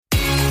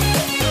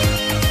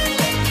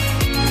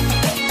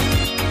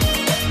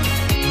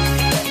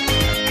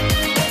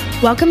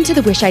Welcome to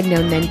the Wish I'd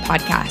Known Then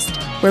podcast,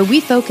 where we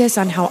focus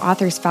on how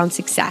authors found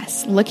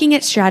success, looking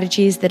at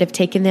strategies that have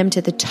taken them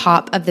to the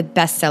top of the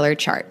bestseller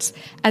charts,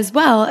 as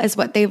well as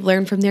what they've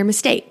learned from their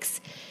mistakes.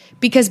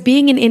 Because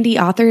being an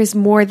indie author is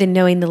more than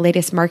knowing the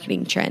latest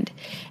marketing trend.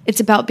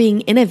 It's about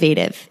being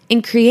innovative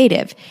and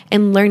creative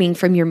and learning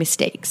from your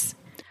mistakes.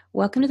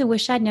 Welcome to the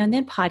Wish I'd Known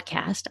Then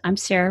podcast. I'm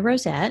Sarah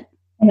Rosette.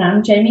 And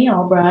I'm Jamie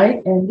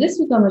Albright. And this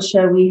week on the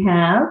show we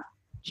have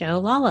Jo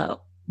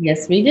Lallo.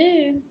 Yes, we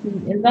do.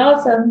 It's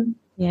awesome.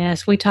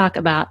 Yes, we talk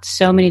about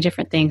so many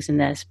different things in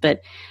this,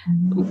 but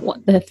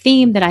the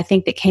theme that I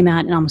think that came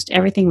out in almost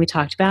everything we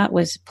talked about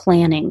was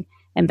planning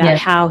and about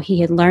how he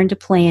had learned to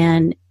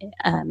plan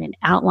in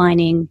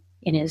outlining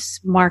in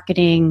his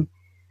marketing.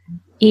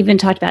 Even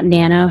talked about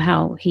Nano,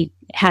 how he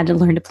had to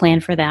learn to plan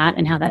for that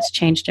and how that's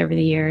changed over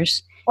the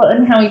years. Well,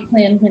 and how he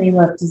planned when he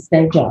left his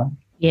day job.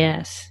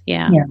 Yes,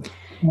 yeah.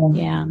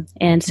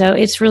 And so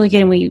it's really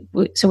good. And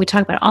we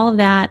talk about all of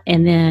that,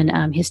 and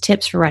then his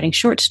tips for writing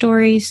short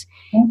stories,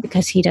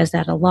 because he does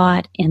that a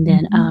lot. And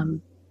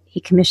then he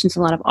commissions a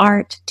lot of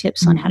art,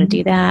 tips on how to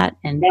do that,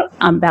 and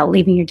about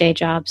leaving your day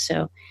job.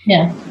 So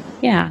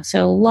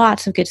so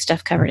lots of good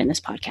stuff covered in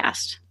this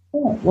podcast.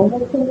 Yeah. Well,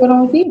 what's going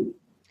on with you?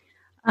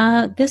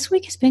 This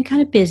week has been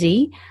kind of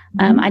busy.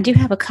 I do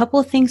have a couple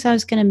of things I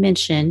was going to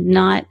mention.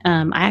 I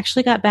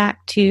actually got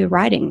back to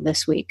writing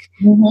this week.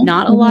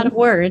 Not a lot of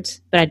words,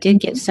 but I did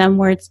get some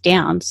words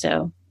down.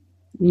 So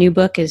new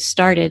book is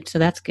started. So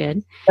that's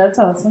good. That's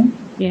awesome.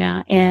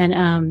 Yeah.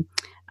 And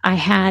I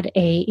had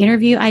a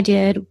interview I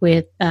did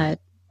with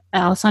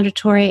Alessandra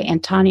Torre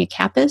and Tanya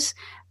Kappas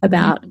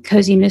about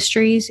cozy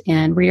mysteries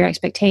and reader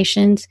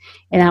expectations.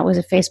 And that was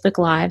a Facebook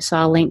Live. So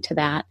I'll link to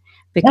that.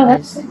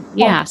 Because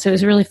so it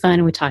was really fun,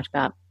 and we talked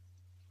about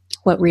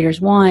what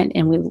readers want,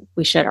 and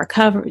we showed our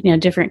cover,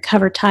 different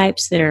cover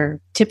types that are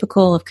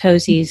typical of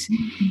cozies,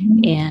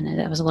 and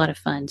that was a lot of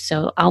fun.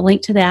 So I'll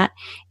link to that.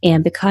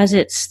 And because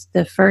it's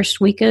the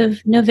first week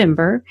of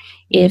November,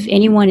 if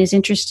anyone is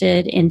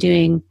interested in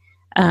doing,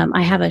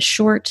 I have a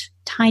short,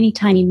 tiny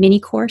mini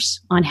course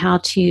on how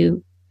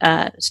to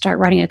start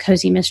writing a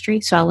cozy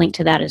mystery. So I'll link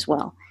to that as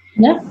well.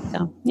 Yeah.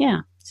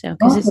 So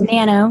because it's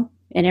Nano,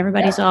 and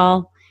everybody's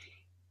all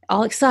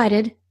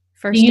excited.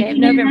 First day of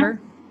November. Nano?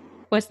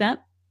 What's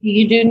that? Do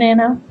you do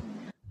Nano?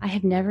 I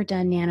have never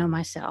done Nano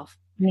myself.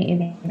 Me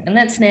either. And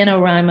that's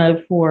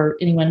NaNoWriMo for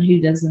anyone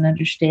who doesn't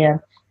understand.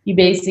 You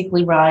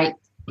basically write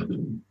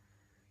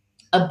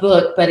a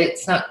book, but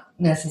it's not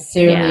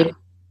necessarily,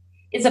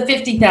 it's a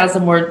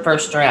 50,000 word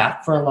first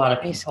draft for a lot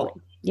of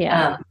people.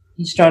 Yeah.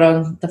 You start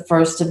on the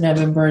 1st of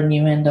November and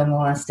you end on the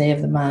last day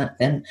of the month.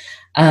 And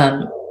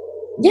a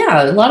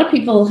lot of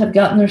people have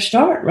gotten their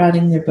start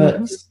writing their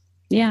books.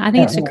 Yeah, I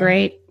think it's a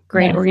great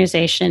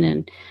organization,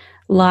 and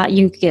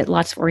you can get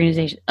lots of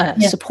organization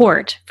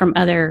support from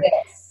other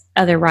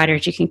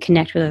writers. You can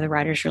connect with other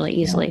writers really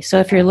easily. So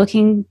if you're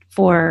looking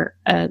for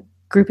a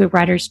group of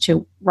writers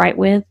to write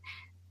with,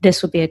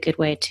 this would be a good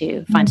way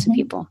to find some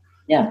people.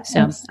 Yeah.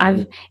 So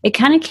it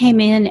kind of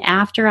came in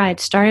after I had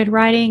started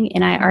writing,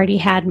 and I already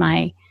had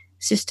my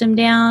system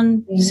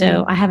down.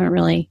 So I haven't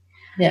really.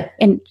 Yeah.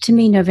 And to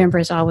me, November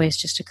is always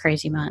just a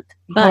crazy month.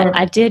 But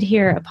I did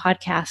hear a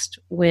podcast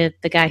with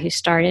the guy who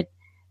started,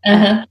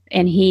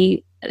 and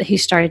he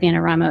started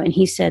NaNoWriMo, and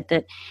he said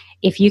that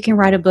if you can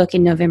write a book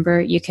in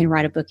November, you can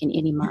write a book in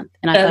any month.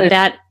 And I thought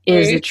that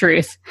is the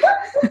truth.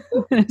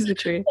 That is the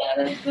truth.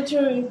 That is the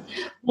truth.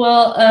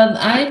 Well,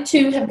 I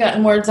too have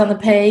gotten words on the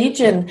page,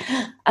 and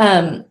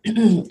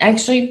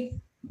actually,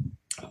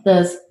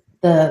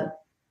 the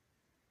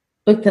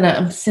book that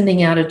I'm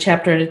sending out a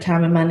chapter at a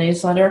time in my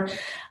newsletter,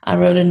 I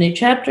wrote a new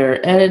chapter,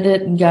 edited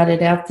it, and got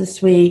it out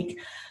this week.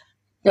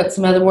 Got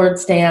some other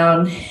words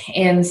down,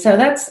 and so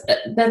that's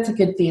a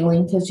good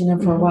feeling, because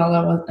for a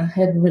while I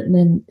hadn't written,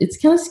 and it's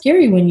kind of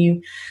scary when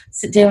you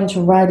sit down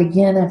to write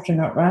again after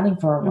not writing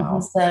for a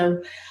while.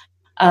 So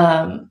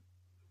I'm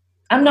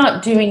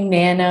not doing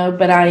Nano,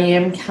 but I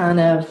am kind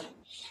of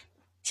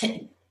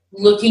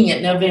looking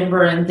at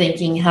November and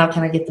thinking, how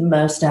can I get the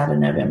most out of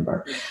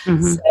November?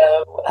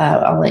 So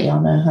I'll let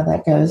y'all know how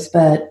that goes.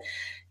 But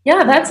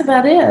yeah, that's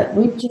about it.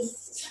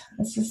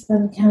 It's just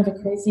been kind of a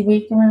crazy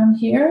week around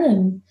here,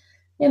 and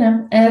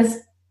as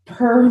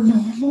per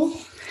normal.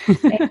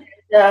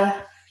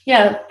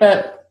 And,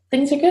 but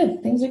things are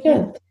good. Things are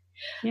good.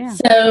 Yeah.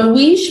 So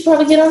we should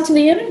probably get on to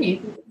the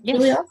interview. Yes.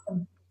 Really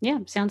awesome. Yeah,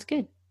 sounds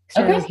good.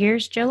 So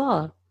here's Jo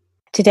Lallo.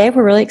 Today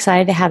we're really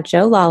excited to have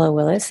Jo Lallo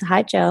with us.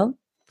 Hi, Jo.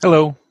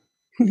 Hello.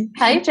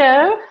 Hi,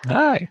 Jo.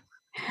 Hi.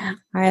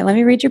 All right, let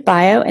me read your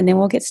bio, and then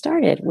we'll get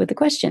started with the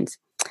questions.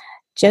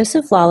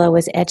 Joseph Lallo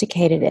was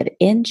educated at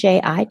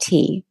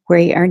NJIT, where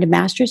he earned a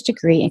master's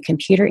degree in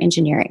computer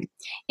engineering.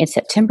 In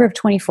September of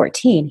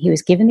 2014, he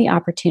was given the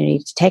opportunity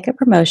to take a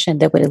promotion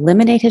that would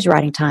eliminate his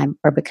writing time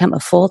or become a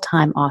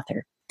full-time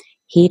author.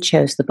 he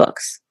chose the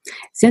books.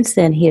 Since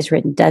then, he has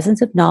written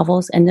dozens of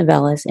novels and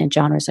novellas in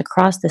genres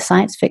across the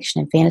science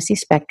fiction and fantasy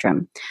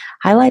spectrum.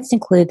 Highlights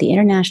include the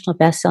international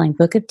best-selling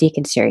Book of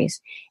Deacon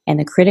series and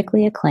the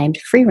critically acclaimed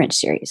Free Range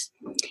series.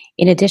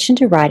 In addition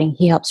to writing,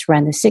 he helps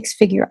run the Six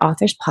Figure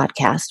Authors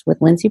podcast with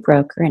Lindsay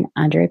Broker and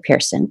Andrea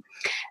Pearson.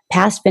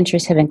 Past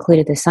ventures have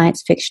included the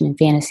science fiction and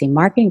fantasy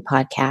marketing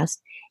podcast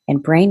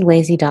and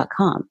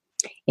BrainLazy.com.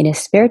 In his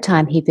spare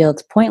time, he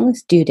builds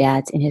pointless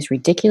doodads in his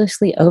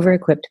ridiculously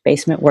over-equipped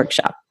basement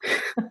workshop.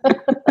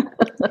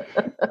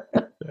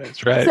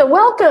 That's right. So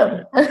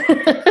welcome.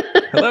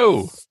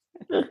 Hello.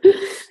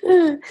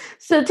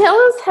 So tell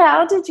us,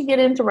 how did you get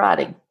into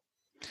writing?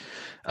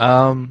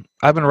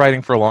 I've been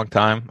writing for a long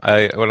time.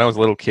 When I was a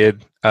little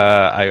kid,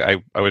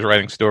 I was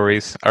writing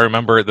stories. I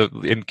remember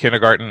in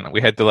kindergarten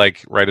we had to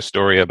write a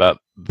story about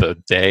the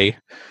day,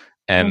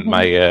 and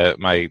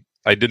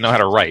I didn't know how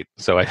to write,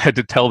 so I had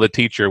to tell the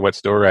teacher what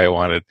story I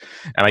wanted.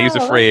 And I used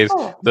the phrase,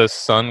 "The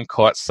sun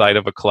caught sight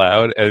of a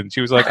cloud," and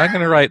she was like, "I'm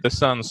going to write the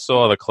sun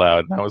saw the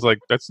cloud." And I was like,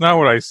 "That's not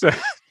what I said."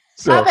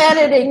 So, I'm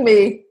editing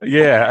me.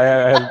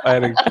 Yeah, I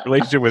had a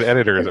relationship with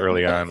editors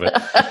early on,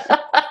 but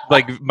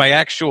my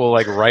actual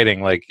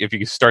writing, if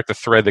you start the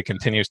thread that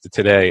continues to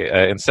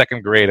today, in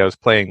second grade, I was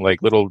playing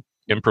little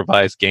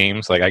improvised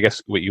games, I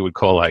guess what you would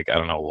call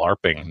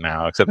LARPing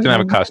now, except it didn't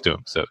have a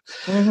costume. So,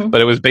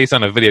 but it was based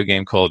on a video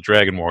game called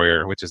Dragon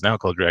Warrior, which is now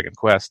called Dragon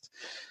Quest.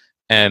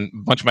 And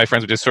a bunch of my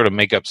friends would just sort of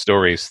make up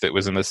stories that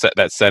was in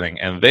that setting,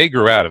 and they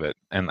grew out of it.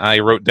 And I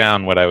wrote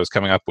down what I was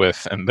coming up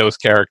with, and those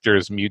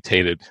characters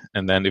mutated.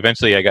 And then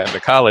eventually I got into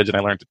college and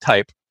I learned to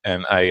type,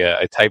 and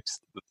I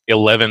typed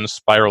 11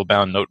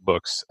 spiral-bound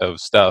notebooks of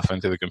stuff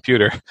into the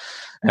computer,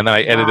 and then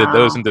I edited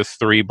those into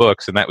 3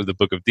 books, and that was the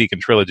Book of Deacon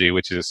trilogy,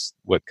 which is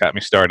what got me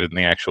started in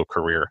the actual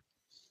career.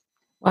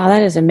 Wow,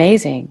 that is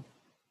amazing.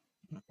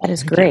 That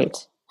is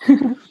great.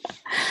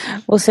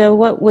 Well, so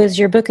what was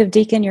your Book of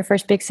Deacon, your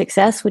first big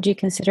success? Would you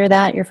consider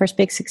that your first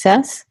big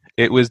success?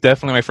 It was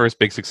definitely my first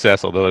big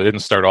success, although it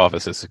didn't start off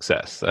as a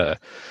success.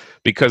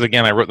 Because,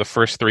 again, I wrote the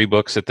first 3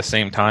 books at the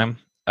same time.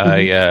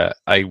 I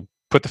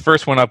put the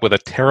first one up with a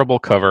terrible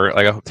cover,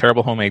 a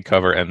terrible homemade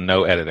cover, and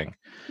no editing.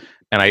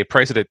 And I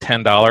priced it at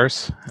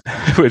 $10,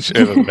 which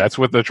that's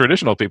what the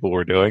traditional people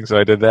were doing. So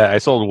I did that. I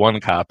sold 1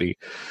 copy,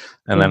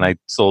 and then I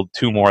sold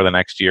 2 more the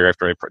next year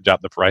after I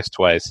dropped the price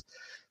twice.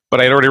 But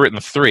I had already written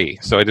 3,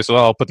 so I just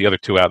I'll put the other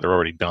 2 out. They're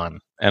already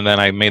done. And then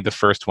I made the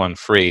first one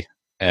free,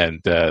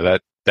 and that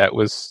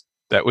was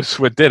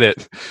what did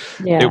it.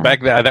 Yeah.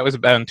 That was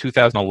about in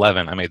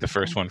 2011. I made the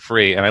first one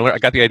free, and I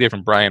got the idea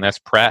from Brian S.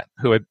 Pratt,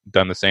 who had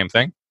done the same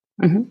thing.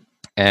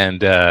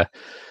 And when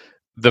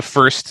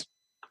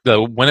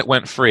it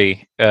went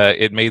free,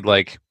 it made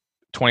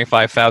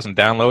 25,000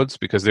 downloads,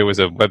 because there was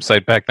a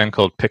website back then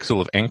called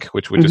Pixel of Ink,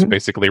 which would just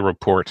basically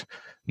report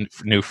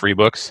new free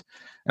books.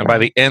 And by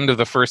the end of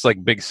the first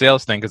big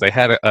sales thing, because I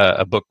had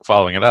a book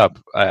following it up,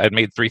 I had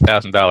made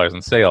 $3,000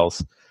 in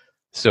sales.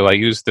 So I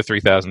used the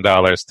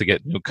 $3,000 to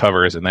get new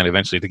covers, and then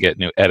eventually to get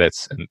new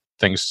edits, and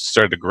things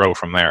started to grow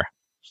from there.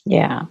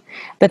 Yeah,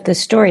 but the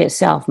story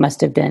itself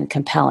must have been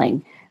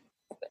compelling.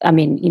 I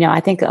mean, I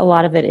think a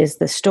lot of it is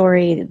the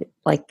story.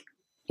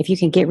 If you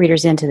can get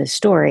readers into the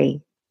story,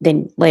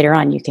 then later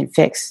on you can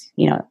fix,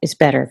 it's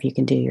better if you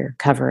can do your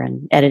cover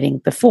and editing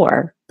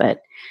before,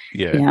 but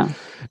and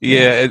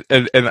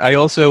I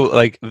also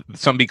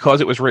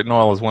because it was written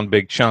all as one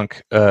big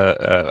chunk,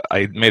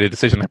 I made a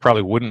decision I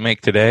probably wouldn't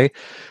make today,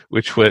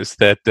 which was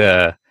that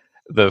the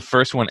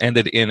first one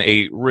ended in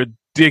a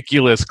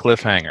ridiculous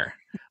cliffhanger.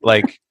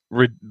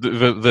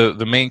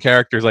 The main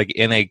character is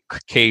in a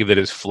cave that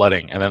is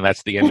flooding, and then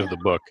that's the end of the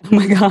book. Oh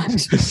my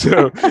gosh.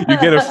 So you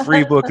get a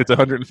free book that's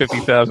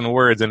 150,000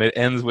 words, and it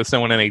ends with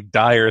someone in a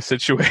dire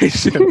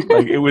situation.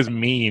 It was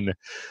mean,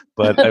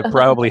 but it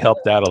probably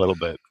helped out a little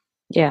bit.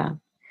 Yeah.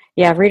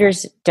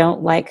 Readers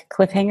don't like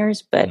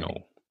cliffhangers,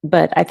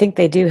 but I think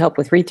they do help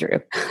with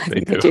read-through.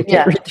 They do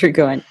get read-through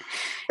going.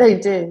 They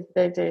do.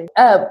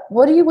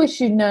 What do you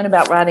wish you'd known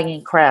about writing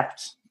and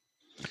craft?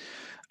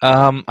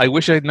 I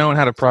wish I'd known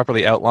how to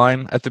properly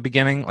outline at the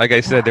beginning. Like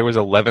I said, there was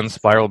 11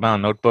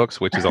 spiral-bound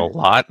notebooks, which is a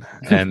lot,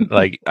 and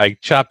I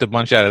chopped a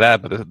bunch out of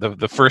that. But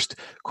the first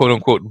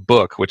quote-unquote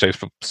book, which I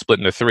split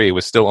into 3,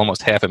 was still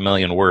almost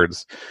 500,000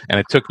 words, and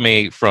it took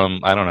me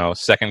from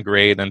second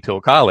grade until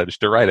college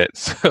to write it.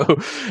 So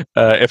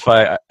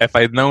if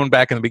I'd known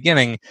back in the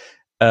beginning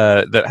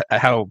that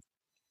how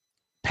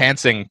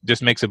pantsing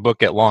just makes a book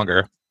get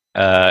longer,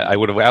 I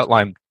would have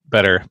outlined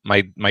better.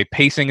 My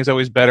pacing is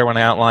always better when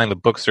I outline. The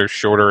books are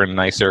shorter and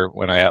nicer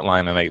when I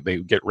outline, and they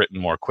get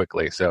written more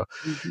quickly. So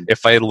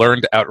if I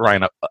learned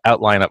to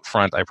outline up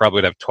front, I probably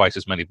would have twice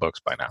as many books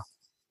by now.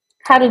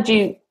 How did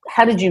you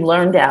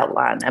learn to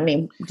outline? I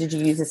mean, did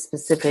you use a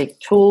specific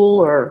tool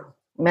or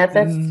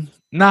method?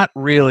 Not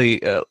really.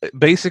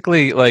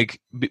 Basically,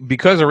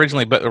 because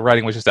originally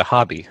writing was just a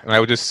hobby, and I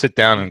would just sit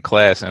down in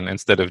class, and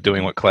instead of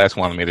doing what class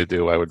wanted me to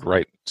do, I would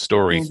write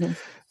stories.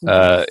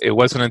 It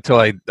wasn't until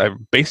I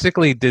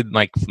basically did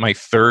my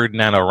 3rd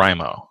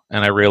NaNoWriMo,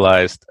 and I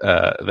realized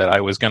that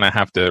I was going to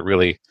have to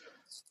really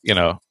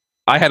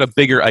I had a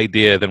bigger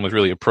idea than was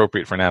really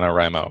appropriate for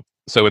NaNoWriMo.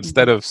 So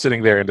instead of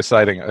sitting there and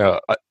deciding,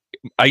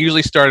 I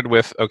usually started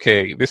with,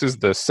 okay, this is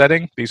the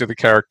setting, these are the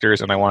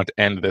characters, and I want it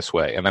to end this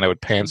way. And then I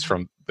would pants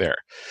from there.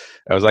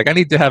 I was like, I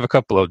need to have a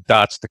couple of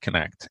dots to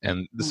connect.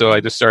 And so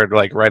I just started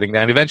like writing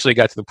down. Eventually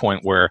got to the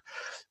point where,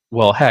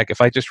 well, heck,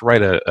 if I just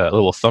write a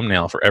little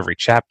thumbnail for every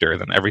chapter,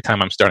 then every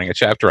time I'm starting a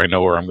chapter, I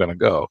know where I'm going to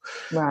go.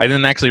 Right. I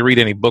didn't actually read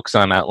any books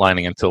on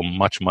outlining until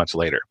much, much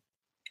later.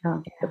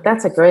 Oh, but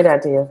that's a great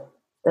idea.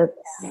 That's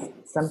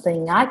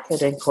something I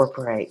could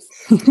incorporate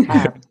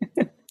at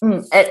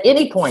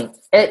any point.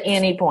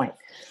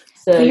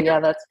 So, yeah,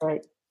 that's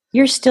great.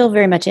 You're still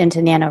very much into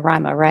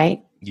NaNoWriMo,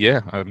 right?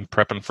 Yeah, I'm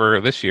prepping for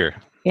this year.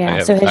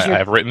 Yeah,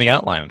 I've written the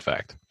outline, in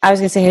fact. I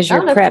was going to say, has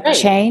your prep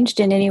changed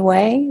in any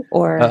way?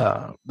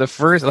 Or the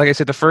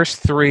first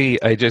 3,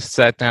 I just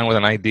sat down with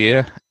an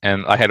idea,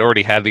 and I had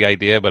already had the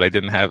idea, but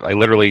I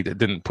literally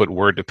didn't put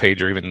word to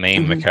page or even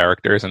name the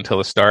characters until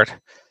the start.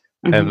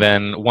 And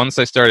then once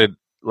I started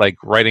like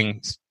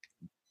writing,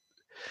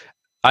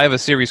 I have a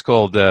series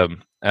called it's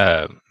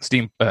a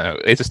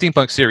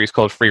steampunk series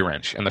called Free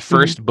Wrench, and the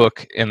first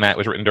book in that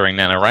was written during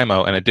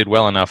NaNoWriMo, and it did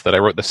well enough that I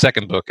wrote the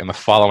second book in the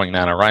following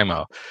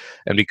NaNoWriMo.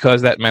 And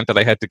because that meant that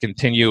I had to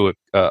continue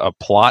a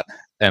plot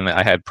and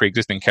I had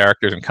pre-existing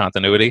characters and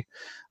continuity,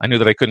 I knew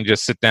that I couldn't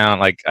just sit down.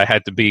 Like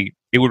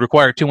it would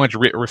require too much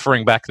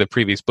referring back to the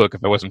previous book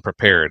if I wasn't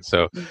prepared.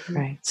 So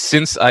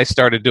since I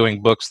started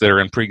doing books that are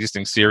in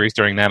pre-existing series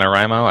during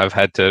NaNoWriMo, I've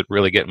had to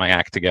really get my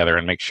act together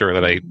and make sure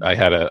that I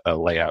had a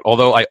layout.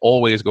 Although I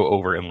always go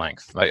over in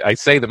length. I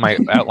say that my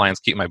outlines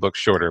keep my books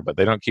shorter, but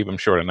they don't keep them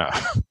short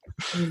enough.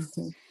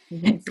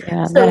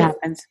 Yeah, that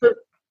happens.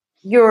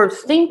 Your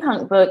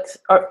steampunk books,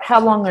 how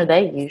long are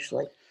they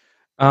usually?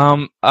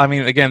 I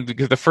mean, again,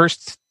 because the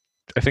first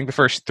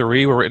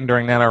 3 were written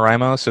during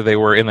NaNoWriMo, so they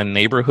were in the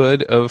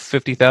neighborhood of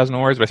 50,000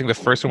 words, but I think the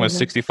first one was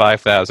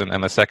 65,000,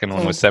 and the second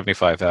one was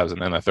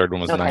 75,000, and the third one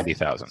was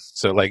 90,000.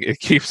 So, like, it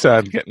keeps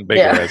on getting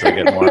bigger as I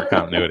get more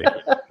continuity.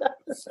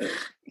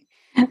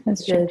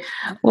 That's true.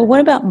 Well,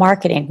 what about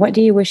marketing? What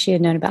do you wish you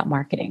had known about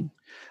marketing?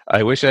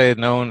 I wish I had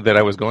known that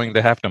I was going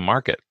to have to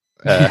market.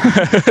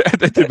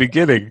 At the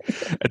beginning,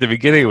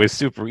 it was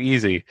super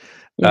easy.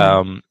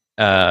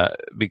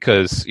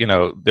 Because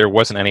there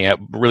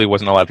really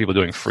wasn't a lot of people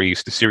doing free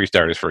series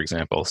starters, for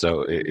example.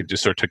 So it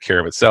just sort of took care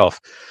of itself.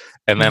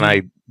 And then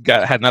I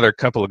had another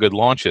couple of good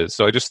launches.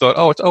 So I just thought,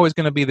 it's always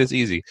going to be this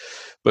easy.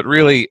 But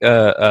really,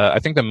 I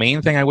think the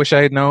main thing I wish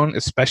I had known,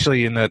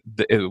 especially for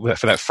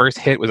that first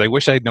hit, was I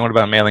wish I had known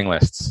about mailing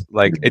lists.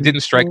 Like it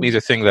didn't strike me as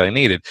a thing that I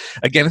needed.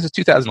 Again, this is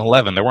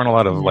 2011. There weren't a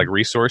lot of like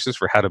resources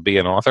for how to be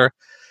an author.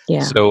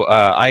 Yeah. So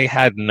I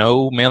had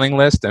no mailing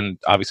list, and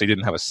obviously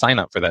didn't have a sign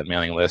up for that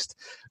mailing list.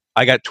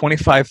 I got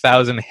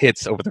 25,000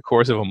 hits over the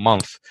course of a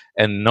month,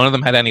 and none of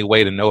them had any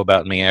way to know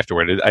about me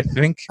afterward. I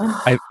think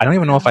I don't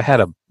even know if I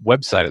had a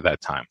website at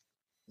that time.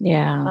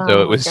 Yeah.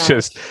 So it was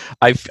just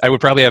I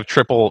would probably have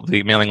triple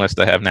the mailing list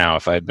I have now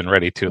if I had been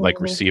ready to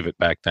like receive it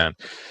back then.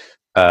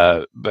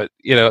 But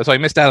so I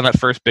missed out on that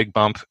first big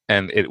bump,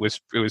 and it was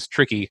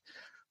tricky.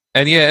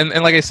 And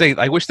and like I say,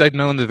 I wished I'd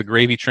known that the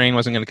gravy train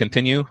wasn't going to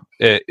continue.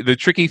 The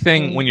tricky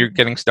thing when you're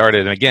getting started,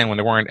 and again, when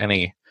there weren't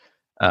any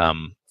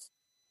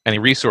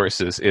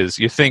resources, is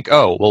you think,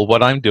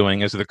 what I'm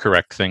doing is the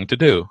correct thing to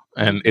do,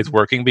 and it's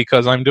working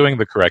because I'm doing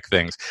the correct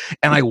things.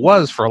 And I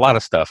was for a lot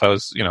of stuff. I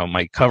was,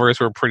 my covers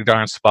were pretty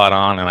darn spot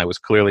on, and I was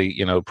clearly,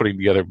 putting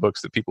together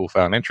books that people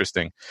found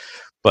interesting.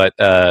 But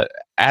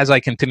as I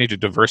continued to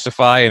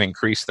diversify and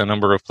increase the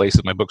number of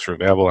places my books were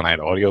available, and I had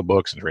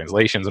audiobooks and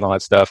translations and all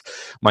that stuff,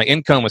 my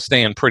income was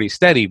staying pretty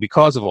steady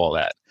because of all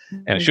that.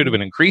 And it should have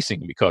been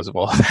increasing because of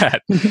all of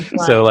that.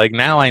 Wow. So like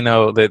now I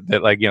know that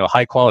like,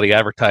 high quality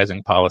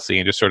advertising policy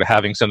and just sort of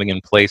having something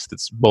in place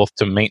that's both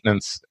to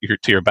maintenance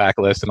to your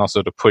backlist and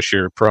also to push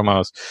your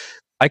promos.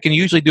 I can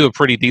usually do a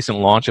pretty decent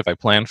launch if I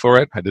plan for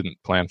it. I didn't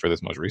plan for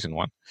this most recent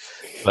one.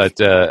 But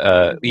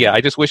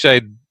I just wish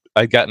I'd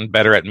gotten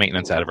better at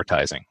maintenance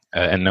advertising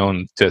and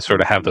known to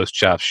sort of have those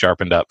chops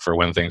sharpened up for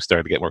when things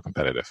started to get more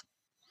competitive.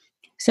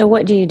 So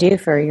what do you do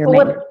for your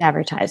maintenance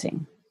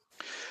advertising?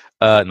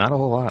 Not a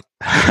whole lot.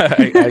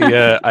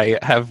 I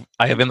have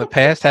in the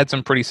past had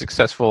some pretty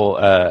successful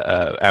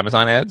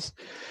Amazon ads,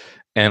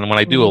 and when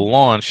I do a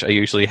launch, I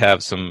usually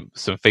have some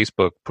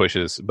Facebook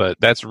pushes, but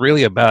that's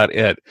really about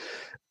it.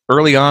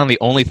 Early on, the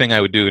only thing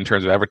I would do in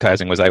terms of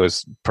advertising was I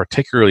was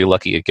particularly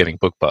lucky at getting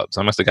BookBubs.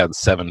 I must have gotten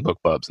 7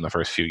 BookBubs in the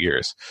first few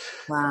years.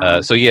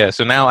 Wow. So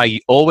now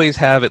I always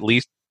have at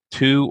least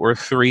 2 or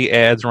 3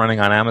 ads running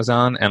on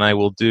Amazon, and I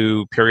will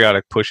do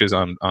periodic pushes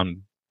on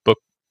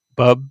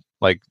BookBub,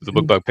 like the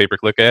BookBub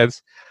pay-per-click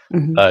ads.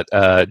 But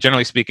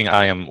generally speaking,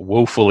 I am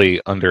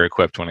woefully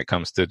under-equipped when it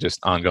comes to just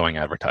ongoing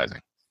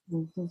advertising.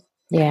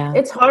 Yeah,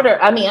 it's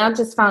harder. I mean, I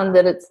just found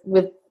that it's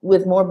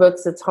with more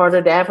books, it's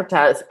harder to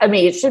advertise. I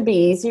mean, it should be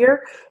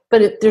easier,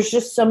 but there's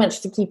just so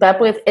much to keep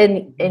up with,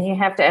 and you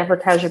have to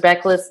advertise your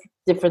backlist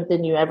different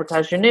than you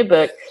advertise your new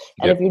book.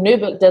 And if your new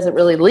book doesn't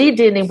really lead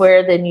to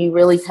anywhere, then you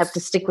really have to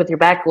stick with your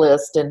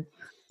backlist. And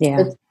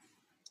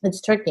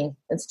It's tricky.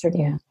 It's tricky.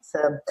 Yeah.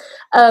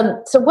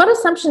 So what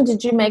assumption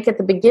did you make at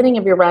the beginning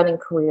of your writing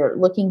career?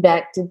 Looking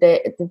back, did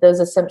those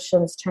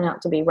assumptions turn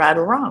out to be right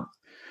or wrong?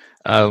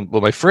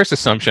 Well, my first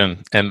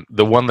assumption, and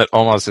the one that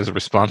almost is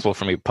responsible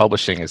for me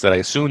publishing, is that I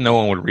assumed no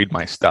one would read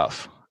my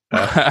stuff.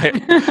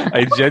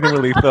 I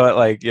genuinely thought,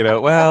 like, it's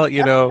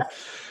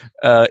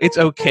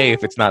okay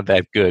if it's not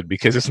that good,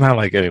 because it's not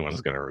like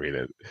anyone's going to read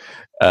it.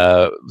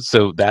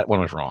 So that one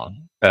was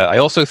wrong. I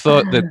also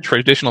thought that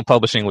traditional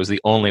publishing was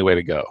the only way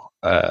to go.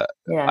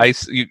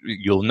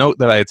 You'll note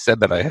that I had said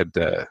that I had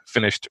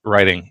finished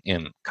writing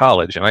in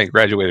college, and I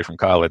graduated from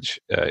college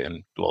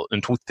in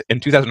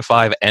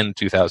 2005 and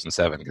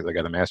 2007 because I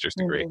got a master's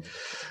degree. Mm-hmm.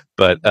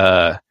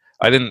 But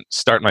I didn't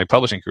start my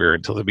publishing career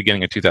until the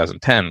beginning of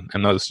 2010,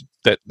 and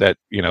that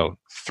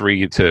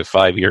 3 to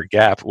 5 year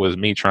gap was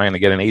me trying to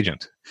get an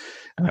agent.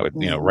 And I would,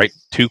 write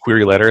 2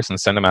 query letters and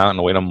send them out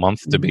and wait a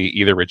month to be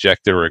either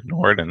rejected or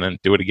ignored, and then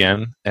do it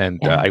again.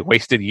 And I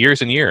wasted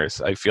years and years.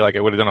 I feel like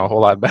I would have done a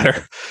whole lot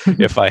better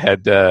if I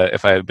had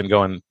been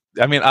going.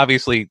 I mean,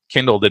 obviously,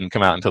 Kindle didn't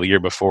come out until the year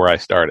before I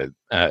started.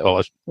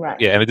 Right.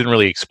 Yeah, and it didn't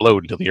really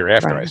explode until the year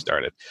after I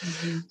started.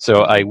 Mm-hmm.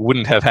 So I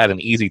wouldn't have had an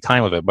easy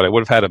time of it, but I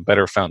would have had a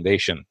better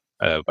foundation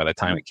by the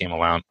time it came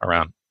around.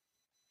 I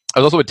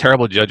was also a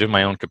terrible judge of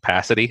my own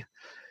capacity.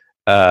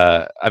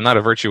 I'm not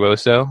a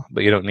virtuoso,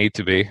 but you don't need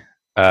to be.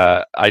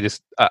 I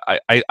just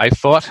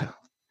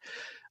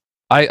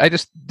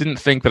didn't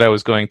think that I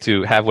was going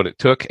to have what it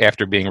took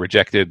after being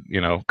rejected,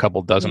 a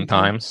couple dozen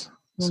times.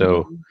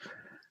 So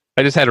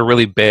I just had a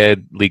really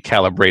badly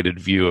calibrated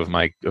view of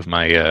my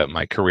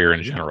career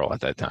in general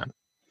at that time.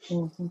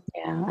 Mm-hmm.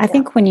 Yeah, I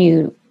think when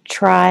you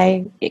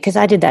try, because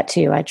I did that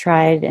too. I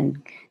tried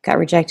and got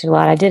rejected a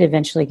lot. I did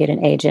eventually get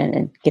an agent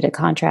and get a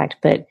contract,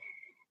 but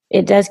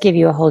it does give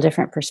you a whole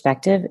different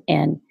perspective.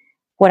 And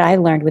what I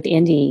learned with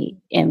indie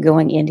and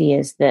going indie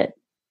is that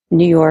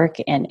New York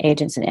and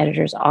agents and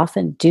editors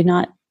often do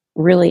not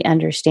really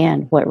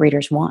understand what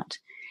readers want.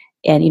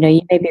 And, you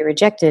may be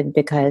rejected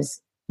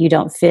because you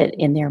don't fit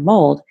in their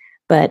mold,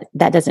 but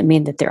that doesn't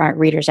mean that there aren't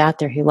readers out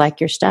there who like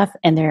your stuff,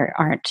 and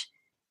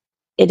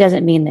it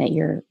doesn't mean that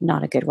you're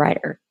not a good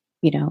writer.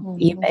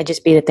 It may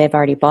just be that they've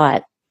already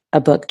bought a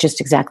book just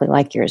exactly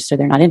like yours, so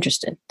they're not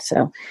interested.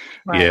 So,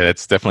 yeah,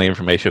 that's definitely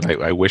information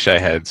I wish I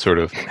had sort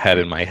of had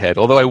in my head.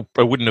 Although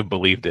I wouldn't have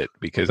believed it,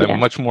 because I'm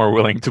much more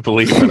willing to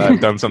believe that I've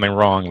done something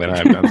wrong than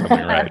I've done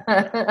something right.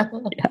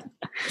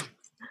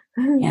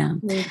 Yeah.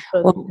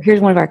 Well,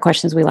 here's one of our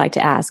questions we like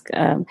to ask: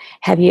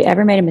 have you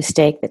ever made a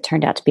mistake that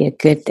turned out to be a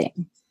good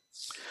thing?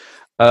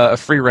 A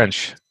free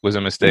wrench was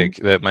a mistake.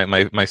 That my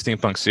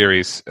steampunk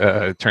series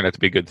turned out to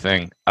be a good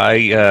thing.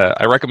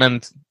 I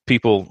recommend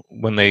people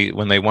when they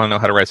want to know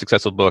how to write a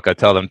successful book, I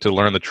tell them to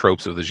learn the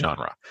tropes of the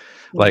genre.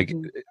 Like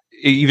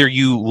either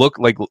you look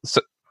like.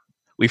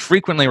 We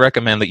frequently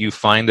recommend that you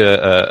find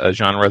a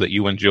genre that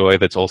you enjoy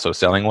that's also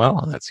selling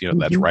well. That's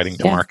that's writing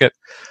to market.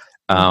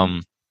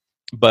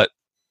 But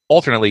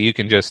alternately, you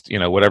can just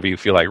whatever you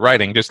feel like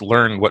writing, just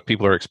learn what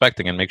people are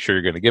expecting and make sure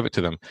you're going to give it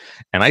to them.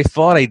 And I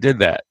thought I did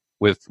that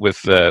with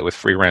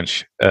Free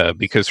Wrench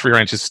because Free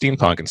Wrench is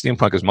steampunk, and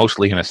steampunk is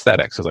mostly an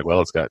aesthetic. So I was like, well,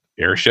 it's got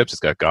airships, it's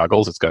got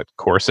goggles, it's got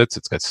corsets,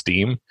 it's got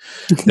steam.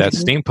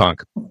 That's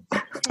steampunk.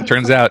 It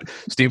turns out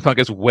steampunk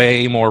is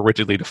way more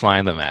rigidly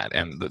defined than that.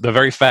 And the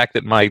very fact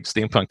that my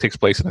steampunk takes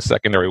place in a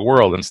secondary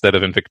world instead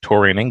of in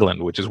Victorian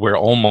England, which is where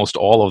almost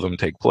all of them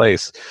take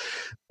place,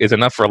 is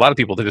enough for a lot of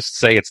people to just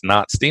say it's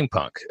not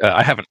steampunk.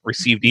 I haven't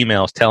received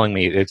emails telling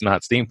me it's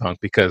not steampunk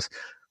because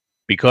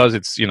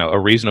it's a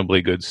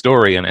reasonably good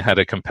story and it had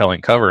a compelling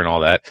cover and all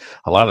that.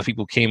 A lot of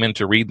people came in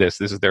to read this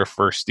is their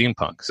first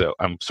steampunk, so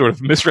I'm sort of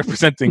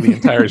misrepresenting the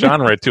entire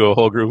genre to a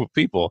whole group of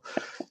people.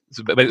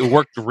 But it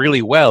worked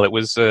really well. It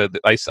was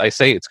I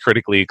say it's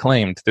critically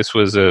acclaimed. This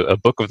was a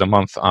book of the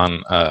month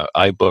on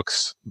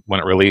iBooks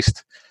when it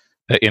released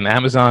in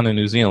Amazon in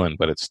New Zealand,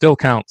 but it still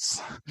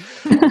counts.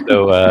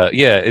 So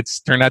it's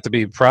turned out to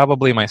be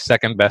probably my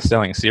second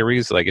best-selling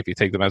series, like if you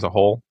take them as a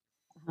whole.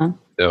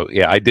 So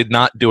I did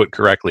not do it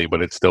correctly,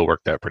 but it still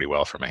worked out pretty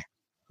well for me.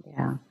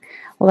 Yeah,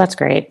 well, that's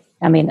great.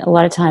 I mean, a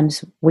lot of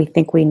times we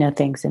think we know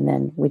things, and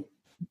then we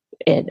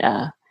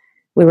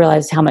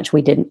realize how much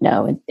we didn't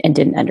know and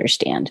didn't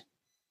understand.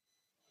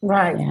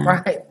 Right.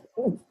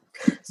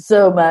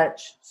 So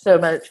much. So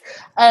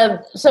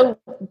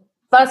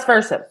vice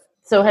versa.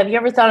 So have you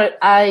ever thought,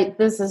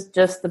 this is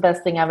just the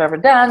best thing I've ever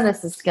done.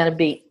 This is going to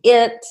be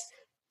it.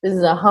 This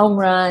is a home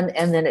run,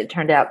 and then it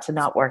turned out to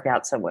not work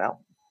out so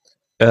well.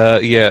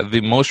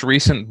 The most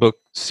recent book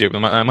series,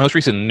 my most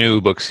recent new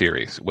book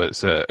series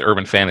was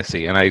Urban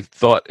Fantasy, and I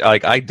thought,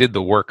 I did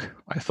the work.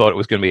 I thought it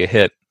was going to be a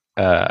hit.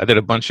 I did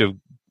a bunch of,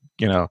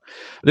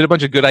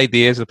 good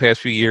ideas the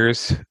past few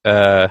years,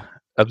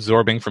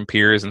 absorbing from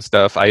peers and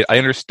stuff. I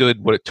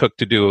understood what it took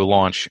to do a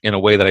launch in a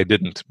way that I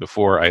didn't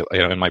before.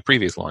 In my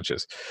previous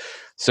launches.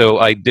 So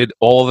I did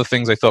all the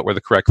things I thought were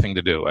the correct thing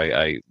to do.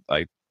 I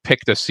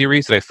picked a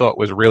series that I thought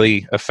was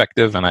really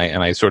effective, and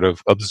I sort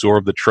of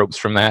absorbed the tropes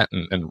from that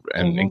and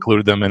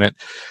included them in it.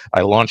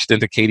 I launched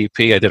into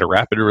KDP. I did a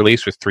rapid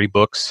release with 3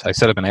 books. I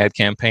set up an ad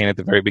campaign at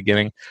the very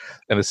beginning,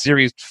 and the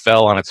series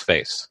fell on its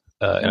face.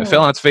 And it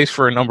fell on its face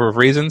for a number of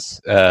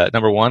reasons.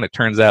 Number one, it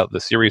turns out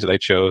the series that I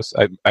chose,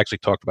 I actually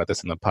talked about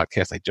this in the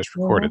podcast I just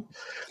recorded.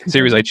 The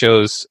series I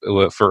chose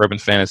for urban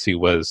fantasy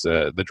was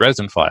The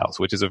Dresden Files,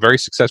 which is a very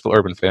successful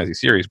urban fantasy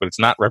series, but it's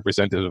not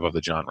representative of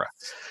the genre.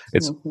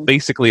 It's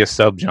basically a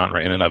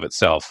subgenre in and of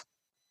itself.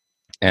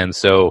 And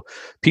so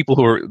people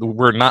who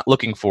were not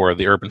looking for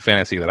the urban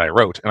fantasy that I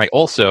wrote. And I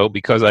also,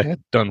 because I had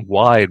done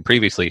wide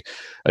previously,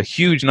 a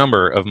huge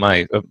number of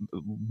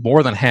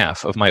more than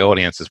half of my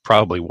audience is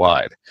probably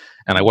wide.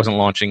 And I wasn't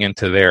launching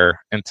into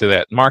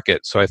that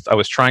market. So I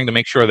was trying to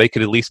make sure they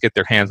could at least get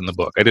their hands on the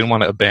book. I didn't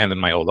want to abandon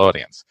my old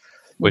audience,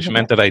 which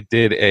meant that I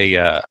did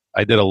a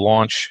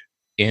launch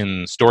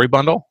in Story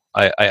Bundle.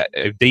 I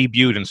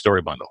debuted in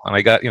Story Bundle, and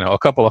I got a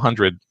couple of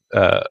hundred.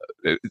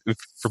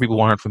 For people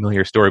who aren't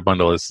familiar, Story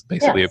Bundle is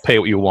basically a pay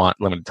what you want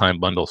limited time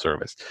bundle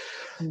service.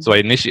 So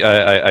I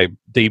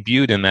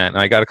debuted in that, and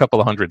I got a couple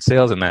of hundred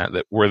sales in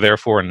that were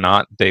therefore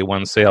not day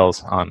one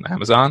sales on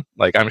Amazon.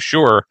 Like, I'm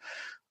sure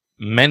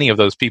many of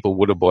those people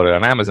would have bought it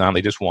on Amazon.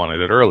 They just wanted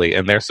it early,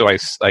 and so I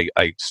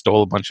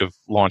stole a bunch of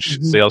launch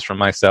sales from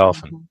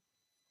myself. And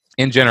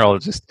in general,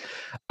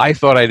 I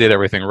thought I did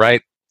everything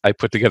right. I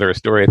put together a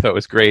story I thought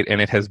was great, and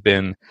it has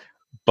been,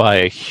 by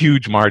a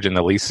huge margin,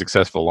 the least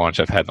successful launch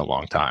I've had in a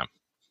long time.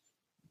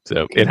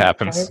 So it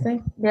happens.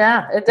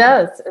 Yeah, it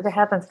does. It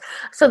happens.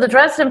 So the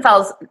Dresden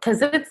Files,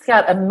 because it's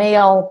got a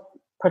male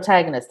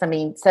protagonist. I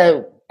mean,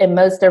 so in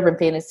most urban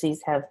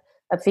fantasies have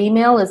a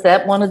female. Is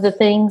that one of the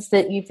things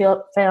that you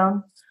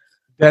found?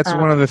 That's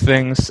one of the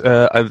things.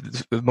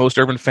 Most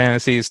urban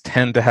fantasies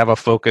tend to have a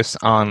focus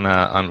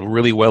on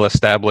really well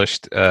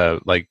established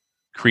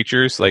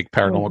creatures, like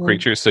paranormal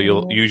creatures. So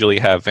you'll usually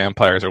have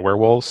vampires or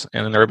werewolves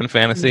in an urban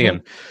fantasy,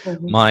 and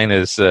mine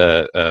is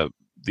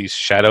these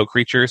shadow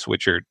creatures,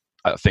 which are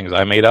things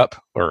I made up,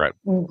 or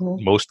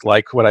most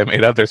like what I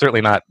made up. There's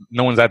certainly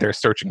no one's out there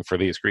searching for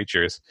these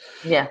creatures.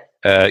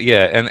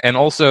 And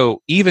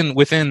also even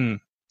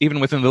within the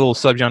little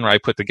subgenre I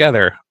put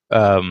together,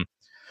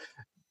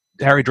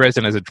 Harry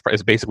Dresden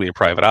is basically a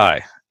private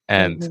eye.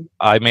 And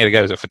I made a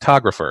guy who's a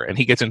photographer, and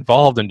he gets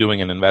involved in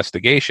doing an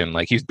investigation.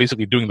 Like, he's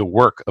basically doing the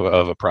work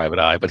of a private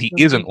eye, but he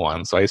isn't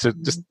one. So I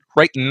said, just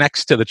right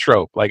next to the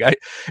trope. Like,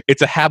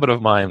 it's a habit of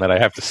mine that I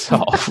have to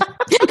solve.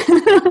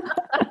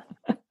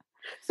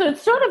 So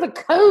it's sort of a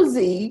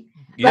cozy.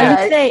 I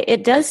would say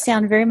it does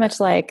sound very much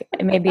like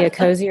maybe a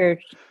cozier,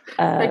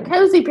 a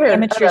cozy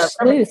amateur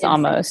sleuth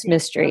almost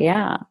mystery.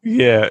 Yeah.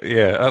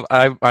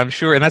 I'm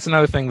sure, and that's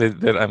another thing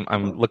that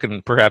I'm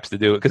looking perhaps to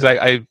do, because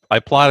I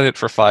plotted it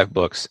for 5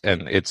 books,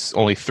 and it's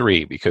only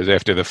 3 because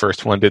after the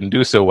first one didn't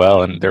do so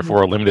well, and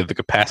therefore limited the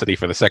capacity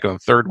for the second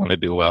and third one to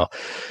do well.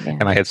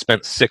 And I had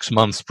spent 6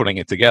 months putting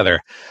it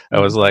together.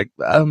 I was like,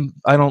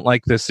 I don't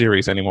like this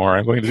series anymore.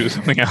 I'm going to do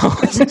something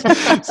else.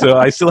 So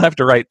I still have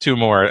to write 2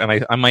 more,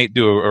 and I might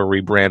do a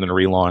rebrand and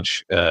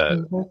relaunch.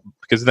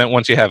 Because then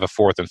once you have a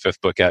 4th and 5th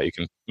book out, you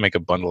can make a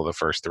bundle of the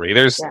first 3.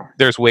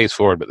 There's ways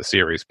forward with the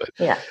series, but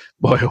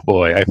boy, oh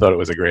boy, I thought it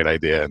was a great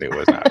idea, and it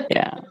was not.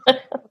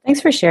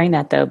 Thanks for sharing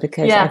that, though,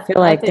 because I feel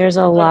like there's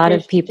a lot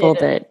of people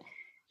that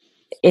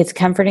it's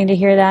comforting to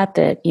hear that,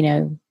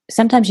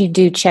 sometimes you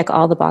do check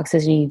all the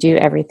boxes and you do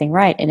everything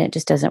right, and it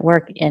just doesn't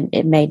work. And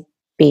it may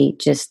be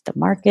just the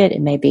market,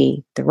 it may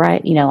be the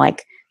right,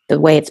 like the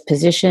way it's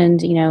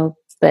positioned,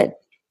 but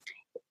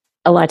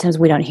a lot of times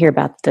we don't hear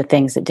about the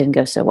things that didn't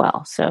go so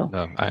well. So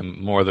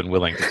I'm more than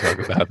willing to talk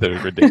about the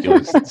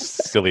ridiculous,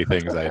 silly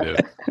things I do.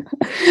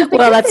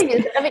 The thing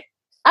is,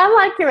 I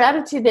like your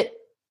attitude that,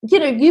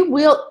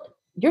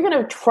 you're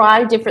going to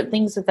try different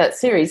things with that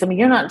series. I mean,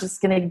 you're not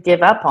just going to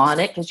give up on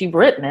it because you've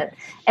written it,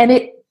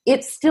 and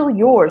it's still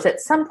yours.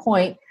 At some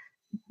point,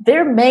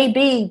 there may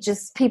be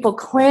just people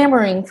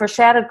clamoring for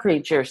shadow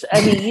creatures.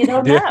 I mean, you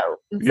don't know.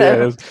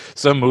 So,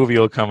 some movie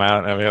will come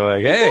out and I'll be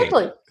like, hey.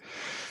 Exactly.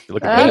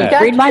 Look at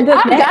that. Read my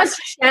book I've got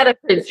next. shadow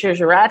creatures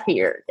right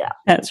here. Yeah,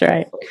 that's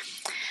right.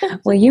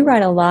 Well, you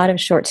write a lot of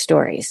short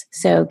stories.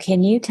 So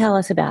can you tell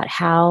us about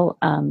how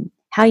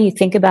you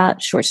think about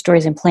short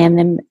stories and plan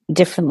them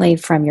differently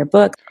from your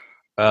book?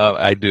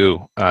 I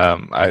do.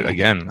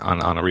 Again,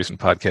 on a recent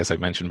podcast, I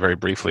mentioned very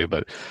briefly,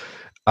 but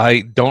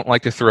I don't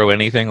like to throw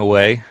anything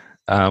away.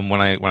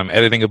 When I'm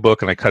editing a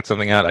book and I cut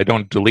something out, I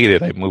don't delete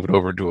it. I move it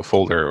over to a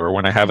folder. Or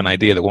when I have an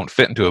idea that won't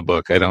fit into a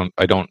book,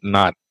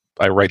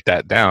 I write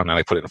that down and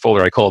I put it in a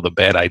folder. I call it the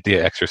bad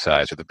idea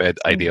exercise or the bad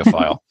idea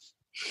file.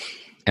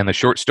 And the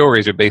short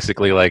stories are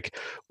basically like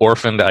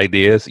orphaned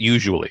ideas.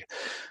 Usually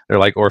they're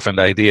like orphaned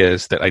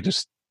ideas that I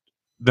just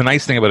the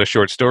nice thing about a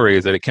short story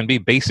is that it can be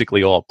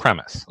basically all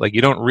premise. Like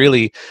you don't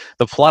really,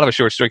 the plot of a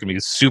short story can be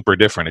super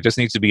different. It just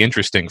needs to be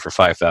interesting for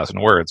 5,000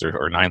 words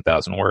or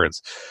 9,000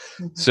 words.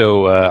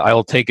 So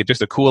I'll take it,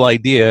 just a cool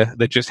idea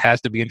that just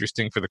has to be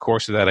interesting for the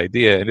course of that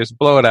idea, and just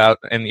blow it out.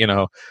 And,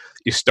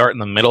 you start in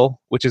the middle,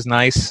 which is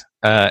nice.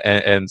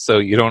 And so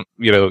you don't,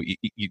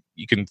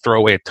 you can throw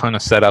away a ton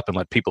of setup and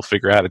let people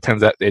figure out.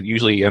 It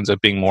usually ends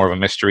up being more of a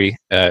mystery,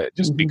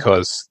 just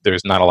because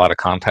there's not a lot of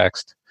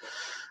context.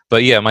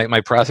 But yeah,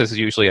 my process is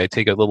usually I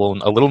take a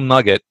little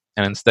nugget,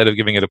 and instead of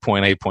giving it a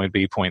point A, point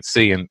B, point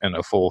C, and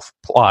a full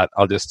plot,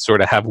 I'll just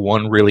sort of have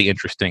one really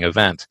interesting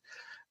event.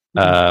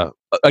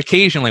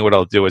 Occasionally what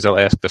I'll do is I'll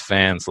ask the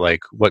fans,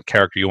 like, what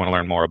character you want to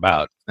learn more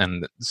about.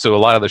 And so a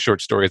lot of the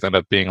short stories end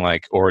up being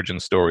like origin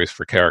stories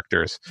for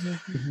characters.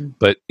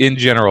 But in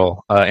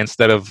general,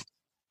 instead of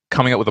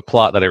coming up with a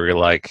plot that I really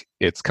like,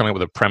 it's coming up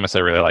with a premise I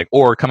really like,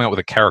 or coming up with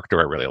a character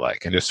I really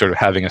like, and just sort of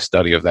having a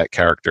study of that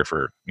character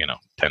for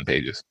 10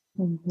 pages.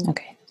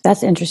 Okay,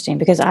 that's interesting,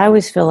 because I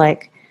always feel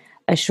like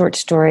a short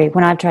story,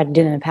 when I've tried to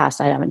do it in the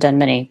past, I haven't done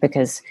many,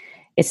 because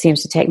it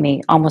seems to take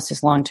me almost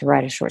as long to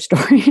write a short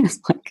story as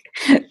like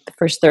the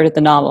first third of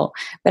the novel.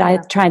 But I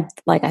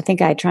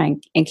think I try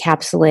and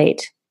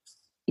encapsulate,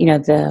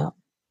 the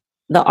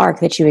arc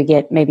that you would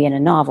get maybe in a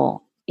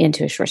novel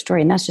into a short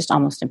story, and that's just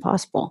almost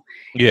impossible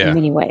in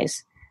many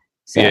ways.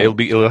 So,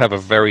 it'll have a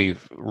very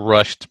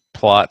rushed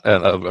plot,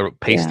 a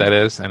pace that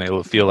is, and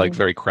it'll feel like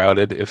very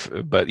crowded.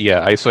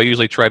 So I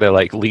usually try to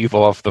like leave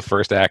off the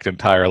first act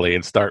entirely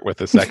and start with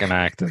the second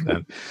act, and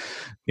then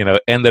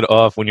end it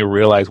off when you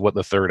realize what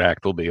the third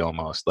act will be.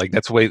 Almost like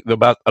that's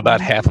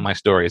about half of my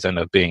stories end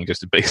up being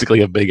just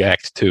basically a big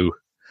act 2.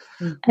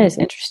 That is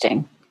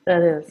interesting.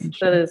 That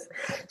is.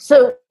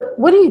 So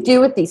what do you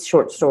do with these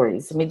short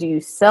stories? I mean, do you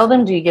sell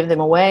them? Do you give them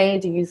away?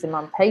 Do you use them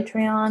on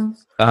Patreon?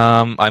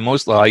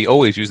 I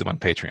always use them on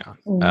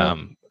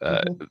Patreon.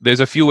 There's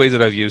a few ways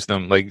that I've used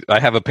them. Like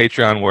I have a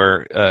Patreon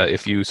where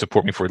if you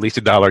support me for at least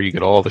 $1, you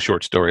get all the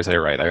short stories I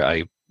write.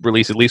 I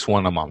release at least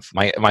one a month.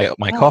 My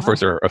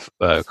coffers are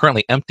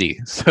currently empty,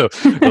 so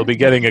they'll be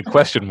getting a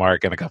question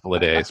mark in a couple of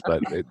days.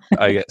 But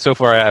so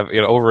far I have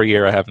over a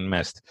year I haven't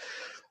missed.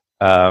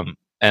 And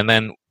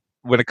then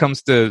when it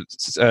comes to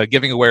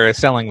giving away or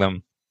selling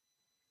them,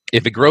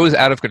 if it grows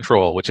out of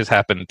control, which has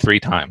happened 3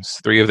 times,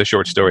 3 of the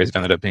short stories have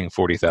ended up being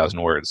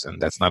 40,000 words,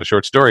 and that's not a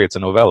short story, it's a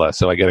novella.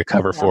 So I get a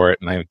cover for it,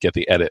 and I get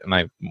the edit, and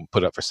I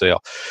put it up for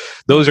sale.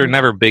 Those are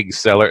never big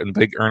seller and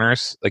big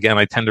earners. Again,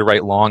 I tend to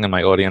write long, and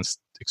my audience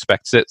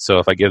expects it. So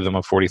if I give them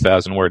a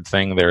 40,000 word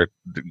thing, they're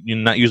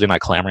usually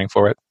not clamoring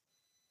for it.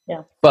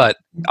 Yeah. But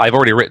I've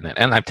already written it,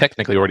 and I've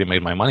technically already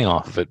made my money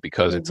off of it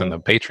because it's in the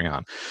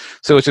Patreon.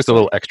 So it's just a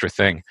little extra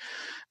thing.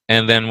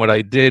 And then what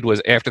I did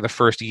was, after the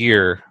first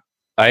year,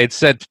 I had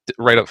said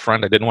right up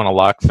front I didn't want to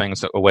lock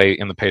things away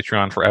in the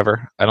Patreon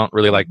forever. I don't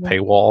really like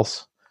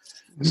paywalls.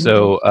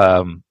 So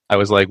I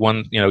was like,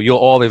 you'll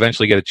all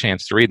eventually get a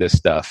chance to read this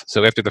stuff.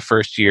 So after the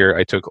first year,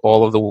 I took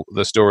all of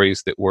the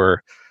stories that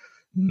were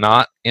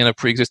not in a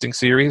pre-existing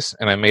series,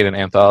 and I made an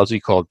anthology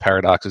called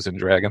Paradoxes and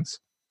Dragons.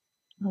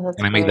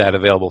 And I made that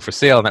available for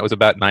sale, and that was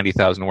about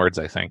 90,000 words,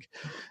 I think.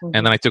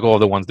 And then I took all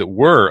the ones that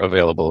were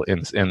available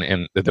in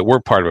that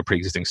were part of a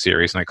pre-existing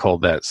series, and I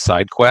called that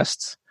Side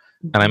Quests.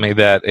 And I made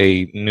that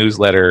a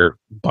newsletter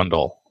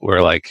bundle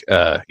where, like,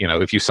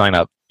 if you sign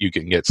up, you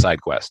can get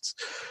side quests.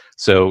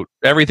 So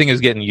everything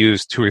is getting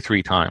used 2 or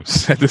 3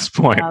 times at this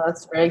point. Oh,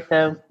 that's great,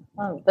 though.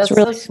 Oh, that's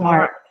really so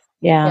smart.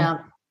 Yeah.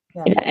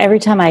 Every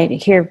time I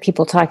hear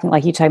people talking,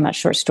 like you talking about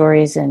short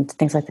stories and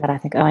things like that, I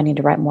think, I need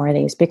to write more of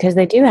these, because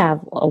they do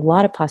have a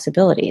lot of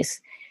possibilities,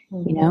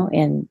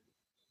 and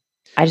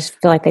I just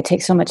feel like they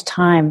take so much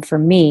time for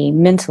me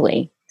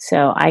mentally.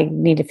 So I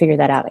need to figure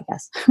that out, I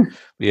guess.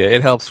 Yeah,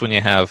 it helps when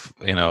you have,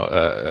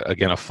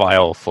 again, a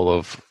file full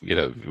of,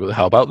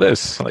 how about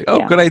this? Like,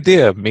 good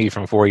idea. Me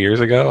from 4 years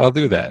ago, I'll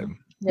do that.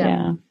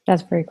 Yeah,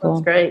 that's very cool.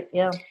 That's great,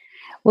 yeah.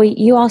 Well,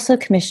 you also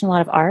commission a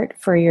lot of art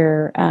for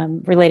your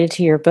related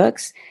to your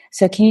books.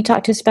 So can you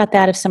talk to us about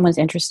that if someone's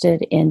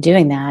interested in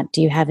doing that?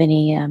 Do you have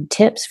any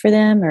tips for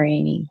them, or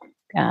any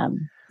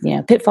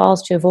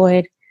pitfalls to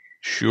avoid?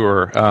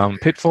 Sure.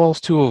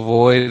 Pitfalls to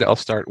avoid, I'll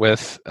start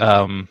with.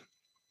 I'm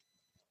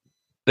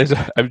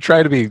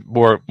trying to be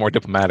more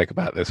diplomatic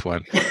about this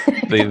one.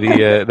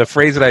 The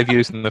phrase that I've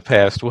used in the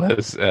past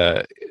was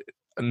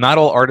not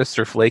all artists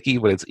are flaky,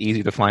 but it's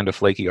easy to find a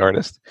flaky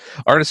artist.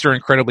 Artists are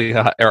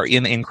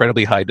in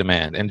incredibly high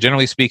demand, and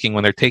generally speaking,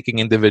 when they're taking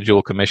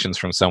individual commissions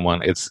from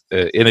someone, it's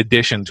in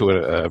addition to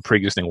a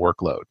pre-existing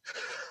workload.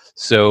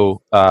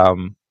 So,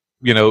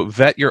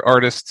 vet your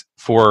artist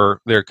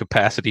for their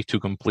capacity to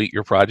complete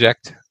your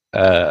project.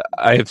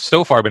 I have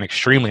so far been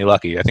extremely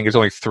lucky. I think there's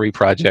only 3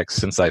 projects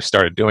since I've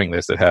started doing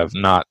this that have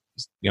not,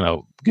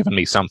 given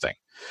me something.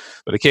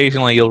 But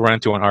occasionally you'll run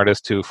into an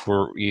artist who,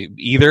 for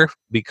either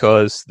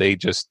because they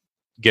just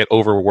get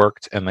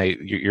overworked and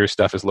your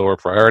stuff is lower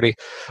priority,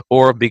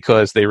 or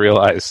because they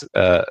realize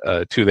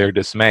to their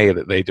dismay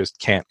that they just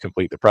can't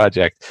complete the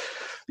project.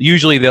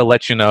 Usually they'll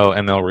let you know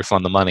and they'll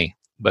refund the money.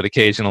 but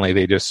occasionally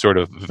they just sort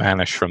of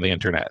vanish from the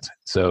internet.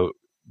 So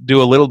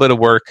do a little bit of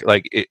work,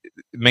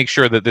 make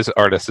sure that this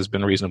artist has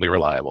been reasonably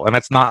reliable, and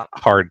that's not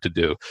hard to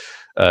do.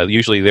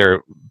 Usually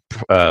their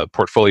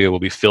portfolio will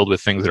be filled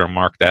with things that are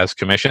marked as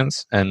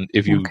commissions, and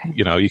if you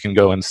you can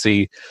go and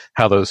see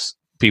how those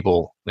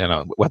people,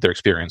 what their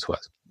experience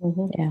was.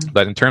 Yeah.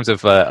 But in terms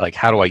of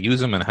how do I use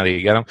them and how do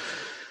you get them,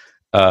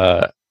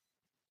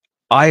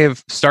 I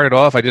have started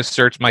off, I just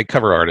searched my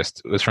cover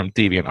artist. It was from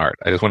DeviantArt.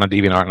 I just went on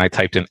DeviantArt and I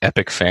typed in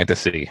epic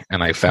fantasy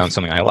and I found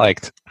something I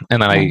liked. And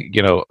then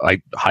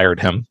I hired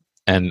him,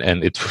 and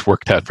it's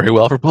worked out very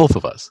well for both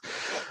of us.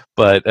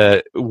 But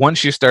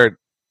once you start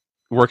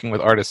working with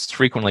artists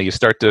frequently, you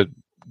start to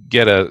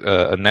get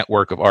a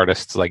network of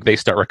artists. Like they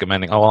start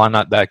recommending, oh, well, I'm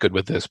not that good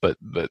with this, but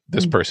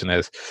this person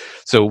is.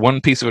 So one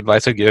piece of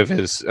advice I give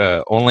is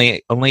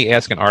only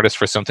ask an artist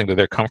for something that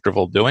they're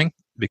comfortable doing,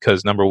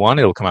 because number one,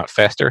 it'll come out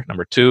faster.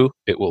 Number two,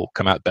 it will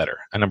come out better.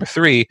 And number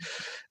three,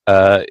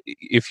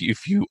 if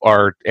you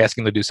are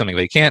asking them to do something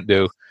they can't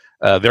do,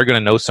 they're going to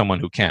know someone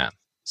who can.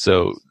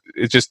 So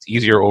it's just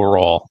easier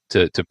overall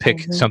to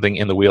pick something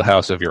in the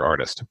wheelhouse of your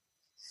artist.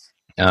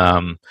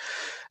 And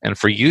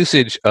for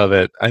usage of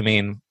it,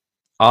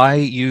 I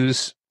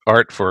use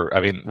art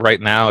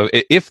right now,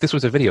 if this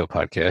was a video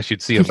podcast,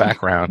 you'd see a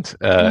background,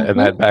 and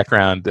that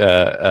background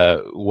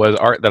was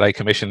art that I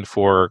commissioned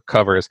for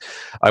covers.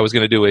 I was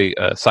going to do a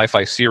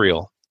sci-fi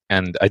serial,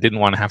 and I didn't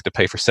want to have to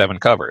pay for 7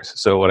 covers.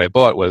 So what I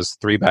bought was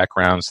 3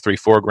 backgrounds, 3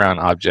 foreground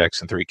objects,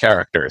 and 3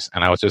 characters,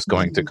 and I was just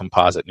going to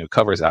composite new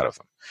covers out of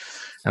them.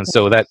 And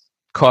so that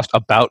cost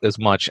about as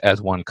much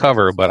as one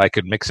cover, but I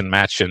could mix and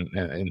match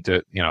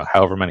into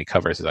however many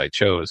covers that I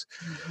chose.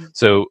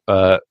 So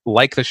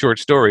like the short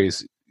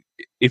stories,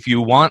 if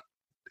you want,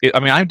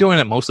 I'm doing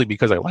it mostly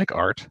because I like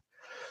art,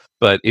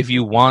 but if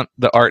you want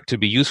the art to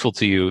be useful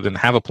to you, then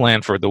have a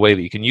plan for the way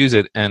that you can use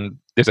it. And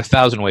there's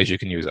 1,000 ways you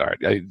can use art.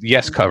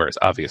 Yes, covers,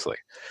 obviously.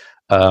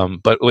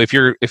 But if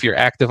you're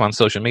active on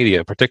social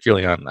media,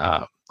 particularly on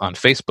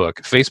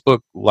Facebook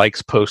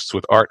likes posts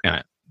with art in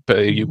it.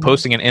 But you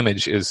posting an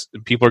image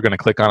people are going to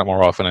click on it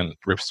more often and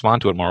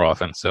respond to it more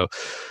often. So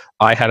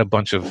I had a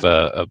bunch of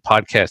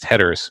podcast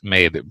headers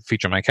made that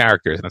feature my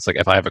characters. And it's like,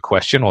 if I have a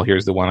question, well,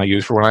 here's the one I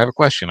use for when I have a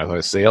question. If I have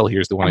a sale,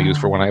 here's the one I use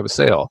for when I have a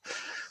sale.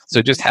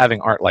 So just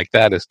having art like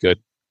that is good.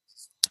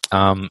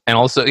 And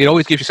also, it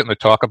always gives you something to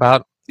talk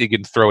about. You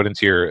can throw it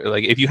into your,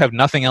 if you have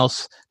nothing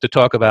else to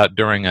talk about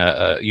during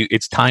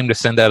it's time to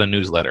send out a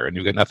newsletter and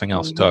you've got nothing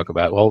else to talk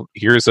about. Well,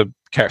 here's some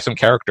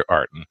character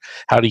art, and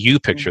how do you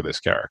picture this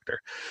character?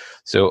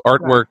 So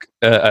artwork,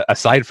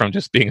 aside from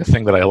just being a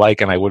thing that I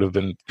like and I would have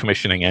been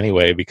commissioning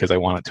anyway because I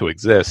want it to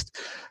exist,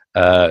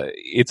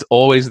 it's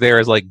always there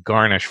as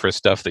garnish for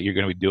stuff that you're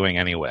going to be doing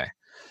anyway.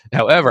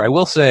 However, I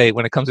will say,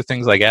 when it comes to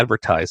things like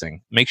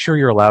advertising, make sure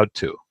you're allowed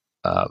to.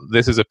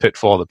 This is a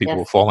pitfall that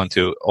people fall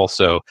into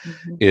also,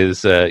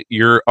 is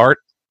your art,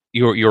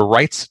 your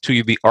rights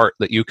to the art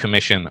that you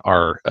commission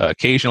are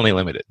occasionally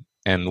limited.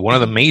 And one of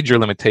the major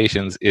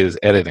limitations is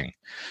editing.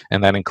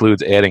 And that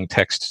includes adding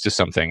text to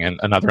something. And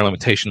another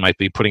limitation might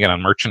be putting it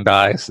on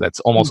merchandise.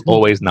 That's almost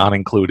always not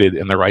included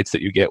in the rights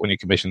that you get when you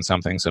commission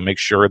something. So make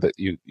sure that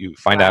you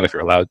find out if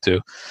you're allowed to.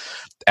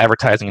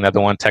 Advertising, another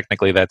one,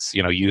 technically that's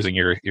using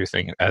your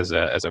thing as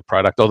a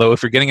product. Although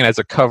if you're getting it as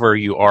a cover,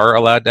 you are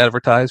allowed to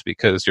advertise,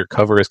 because your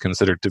cover is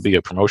considered to be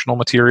a promotional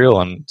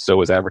material, and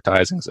so is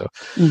advertising. So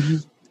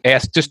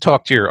just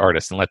talk to your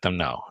artist and let them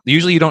know.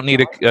 Usually you don't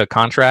need a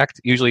contract.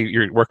 Usually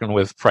you're working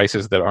with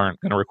prices that aren't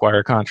going to require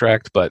a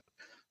contract, but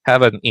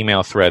have an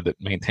email thread that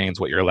maintains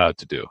what you're allowed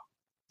to do.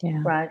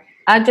 Yeah. Right.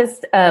 I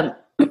just I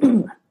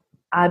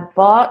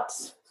bought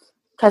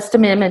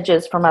custom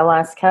images for my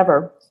last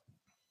cover.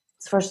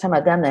 It's the first time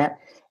I've done that.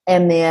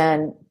 And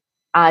then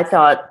I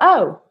thought,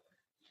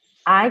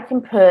 I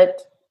can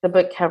put the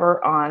book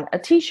cover on a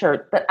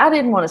t-shirt, but I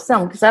didn't want to sell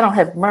them because I don't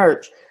have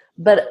merch.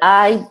 But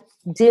I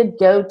did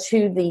go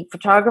to the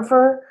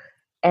photographer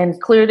and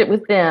cleared it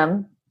with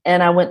them.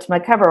 And I went to my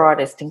cover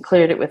artist and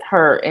cleared it with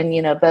her. And,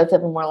 both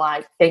of them were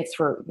like, thanks,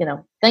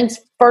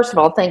 first of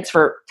all, thanks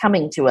for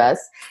coming to us.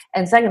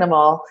 And second of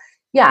all,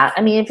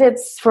 if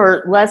it's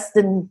for less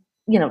than,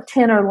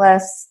 10 or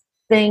less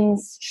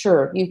things,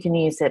 sure, you can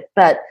use it.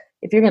 But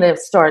if you're going to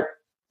start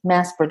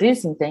mass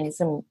producing things,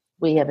 then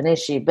we have an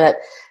issue. But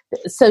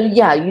so,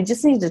 you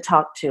just need to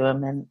talk to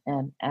them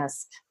and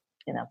ask,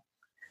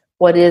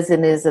 what is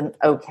and isn't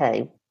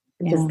okay.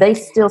 Because they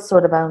still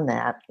sort of own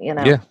that,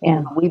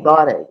 we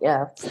bought it.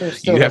 Yeah.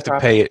 You have to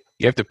pay it.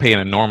 You have to pay an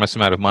enormous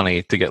amount of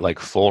money to get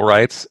full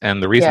rights.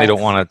 And the reason they don't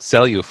want to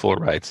sell you full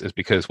rights is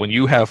because when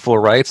you have full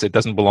rights, it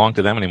doesn't belong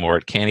to them anymore.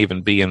 It can't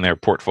even be in their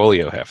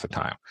portfolio half the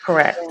time.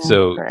 Correct.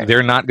 So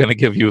they're not going to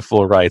give you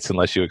full rights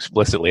unless you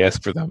explicitly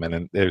ask for them. And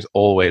then there's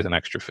always an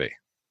extra fee,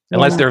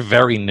 unless they're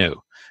very new.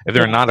 If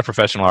they're not a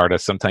professional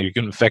artist, sometimes you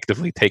can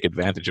effectively take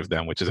advantage of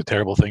them, which is a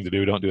terrible thing to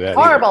do. Don't do that.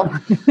 Horrible.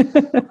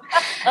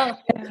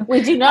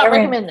 We do not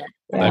recommend that.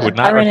 Yeah. I would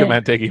not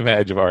recommend taking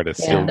advantage of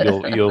artists.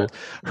 Yeah. You'll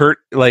hurt.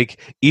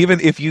 Like, even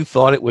if you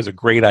thought it was a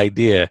great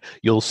idea,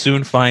 you'll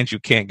soon find you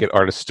can't get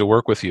artists to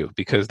work with you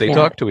because they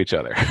talk to each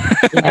other.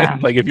 Yeah.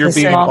 Like, if you're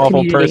being an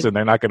awful person,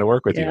 they're not going to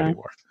work with you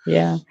anymore.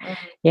 Yeah.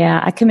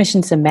 Yeah. I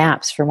commissioned some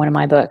maps for one of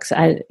my books.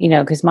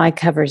 Because my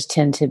covers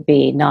tend to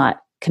be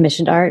not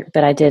commissioned art,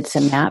 but I did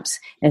some maps,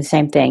 and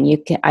same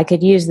thing. I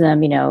could use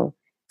them,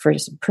 for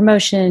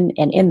promotion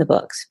and in the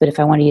books, but if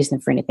I want to use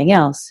them for anything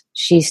else,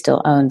 she still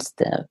owns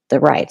the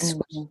rights,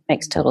 which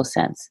makes total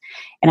sense.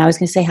 And I was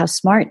going to say how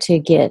smart to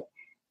get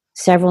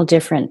several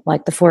different,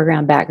 like the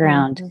foreground,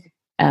 background,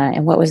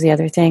 and what was the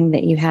other thing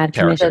that you had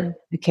commissioned?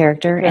 The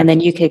character. And then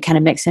you could kind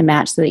of mix and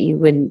match so that you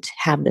wouldn't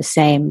have the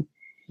same,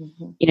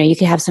 you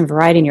could have some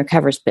variety in your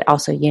covers, but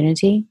also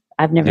unity.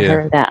 I've never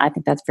heard of that. I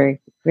think that's very,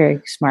 very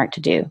smart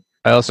to do.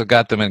 I also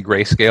got them in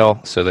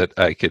grayscale so that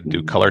I could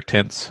do color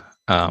tints.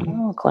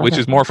 Which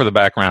is more for the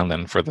background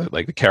than for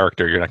the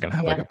character. You're not going to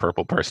have like a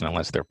purple person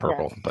unless they're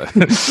purple. But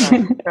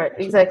right,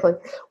 exactly.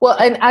 Well,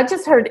 and I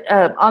just heard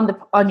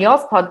on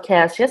y'all's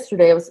podcast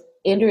yesterday,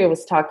 Andrea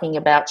was talking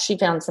about she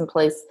found some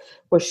place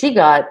where she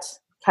got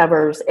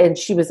covers and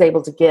she was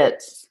able to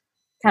get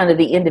kind of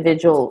the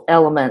individual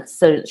elements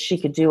so that she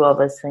could do all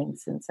those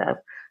things and stuff.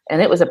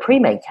 And it was a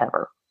pre-made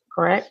cover,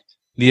 correct?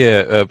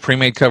 Yeah,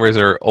 pre-made covers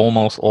are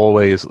almost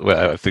always,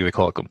 I think they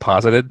call it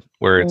composited,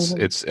 where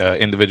it's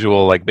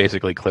individual, like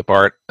basically clip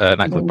art,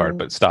 not clip art,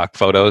 but stock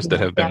photos that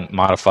have been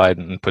modified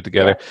and put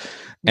together.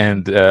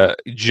 And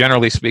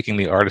generally speaking,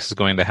 the artist is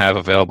going to have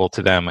available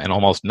to them, and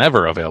almost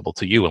never available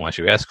to you unless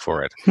you ask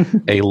for it,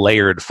 a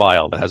layered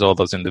file that has all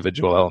those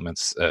individual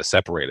elements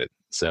separated.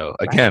 So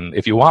again,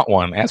 if you want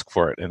one, ask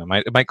for it, and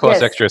it might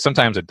cost extra.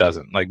 Sometimes it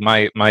doesn't. Like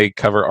my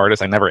cover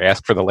artist, I never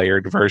ask for the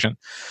layered version,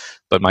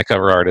 but my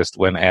cover artist,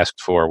 when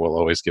asked for, will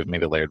always give me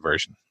the layered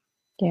version.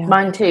 Yeah.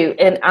 Mine too,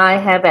 and I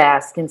have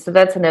asked, and so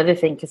that's another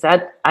thing because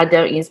I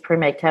don't use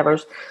pre-made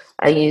covers.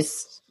 I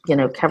use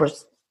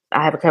covers.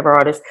 I have a cover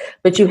artist,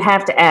 but you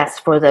have to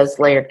ask for those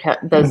layered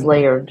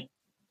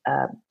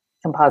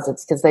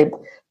composites because they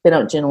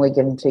don't generally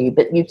give them to you,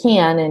 but you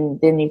can, and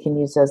then you can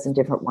use those in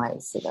different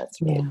ways. So that's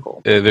really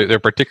cool. They're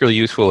particularly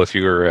useful if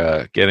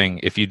you're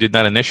if you did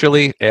not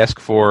initially ask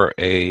for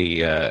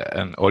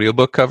an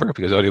audiobook cover,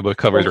 because audiobook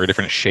covers are a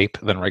different shape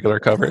than regular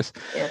covers.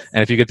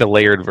 And if you get the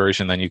layered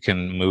version, then you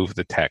can move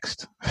the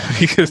text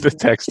because the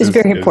text is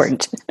very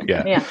important.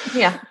 Yeah,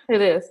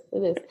 it is.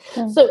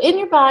 So in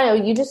your bio,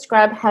 you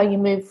describe how you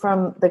moved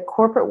from the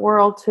corporate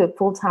world to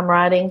full-time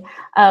writing.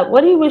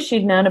 What do you wish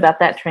you'd known about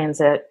that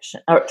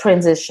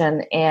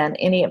transition, and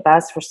any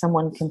advice for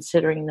someone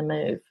considering the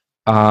move?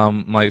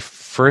 My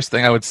first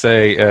thing I would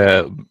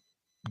say,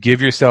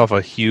 give yourself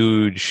a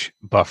huge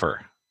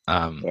buffer.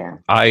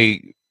 I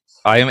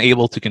am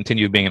able to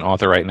continue being an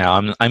author right now.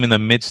 I'm in the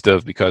midst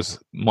of,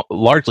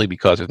 largely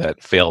because of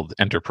that failed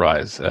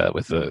enterprise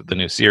with the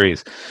new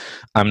series.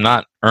 I'm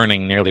not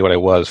earning nearly what I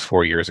was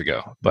 4 years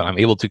ago, but I'm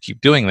able to keep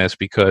doing this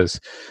because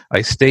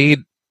I stayed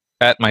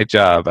at my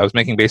job. I was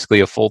making basically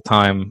I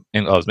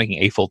was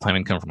making a full-time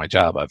income for my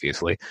job,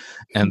 obviously.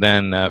 And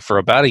then for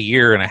about a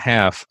year and a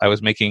half, I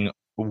was making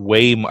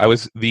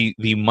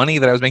the money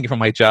that I was making from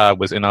my job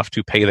was enough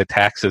to pay the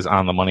taxes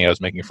on the money I was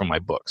making from my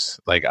books.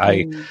 Like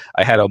I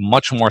had a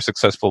much more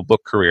successful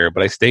book career,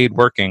 but I stayed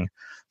working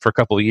for a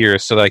couple of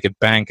years so that I could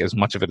bank as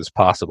much of it as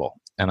possible.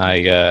 And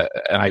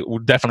I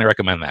would definitely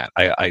recommend that.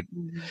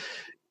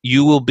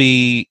 You will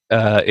be,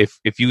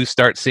 if you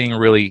start seeing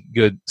really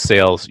good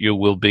sales, you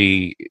will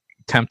be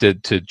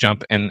tempted to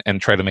jump in and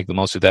try to make the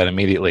most of that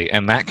immediately,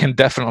 and that can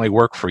definitely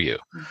work for you.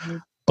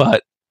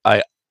 But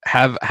I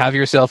have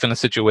yourself in a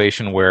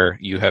situation where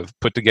you have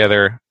put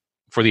together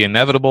for the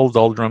inevitable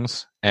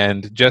doldrums,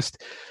 and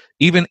just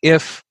even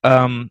if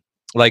I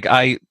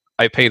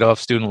paid off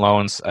student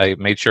loans, I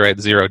made sure I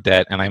had zero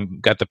debt, and I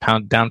got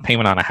the down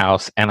payment on a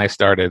house, and I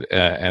started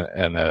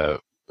a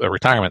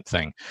retirement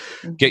thing.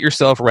 Get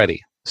yourself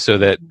ready so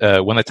that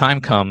when the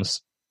time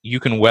comes, you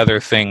can weather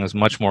things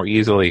much more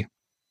easily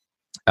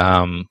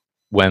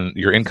when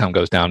your income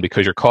goes down,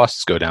 because your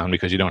costs go down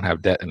because you don't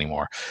have debt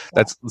anymore.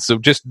 So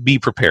just be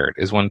prepared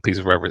is one piece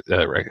of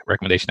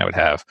recommendation I would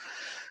have.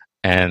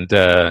 And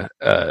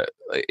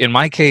in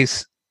my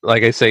case,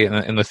 like I say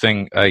in the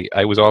thing,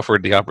 I was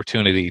offered the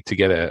opportunity to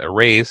get a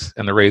raise,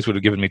 and the raise would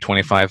have given me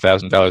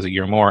 $25,000 a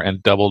year more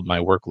and doubled my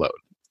workload,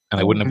 and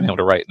I wouldn't have been able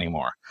to write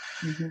anymore.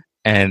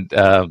 And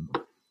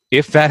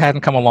if that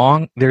hadn't come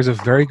along, there's a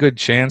very good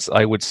chance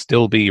I would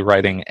still be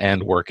writing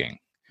and working.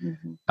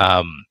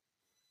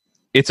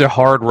 It's a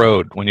hard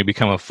road when you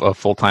become a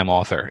full-time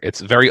author. It's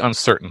very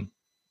uncertain.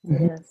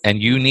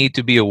 And you need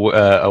to be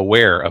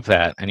aware of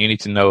that, and you need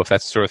to know if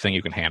that's the sort of thing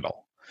you can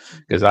handle.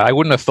 Because I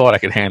wouldn't have thought I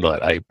could handle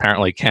it. I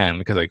apparently can,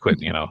 because I quit,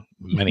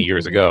 many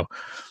years ago.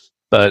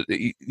 But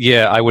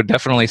yeah, I would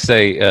definitely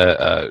say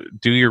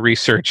do your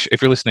research.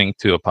 If you're listening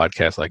to a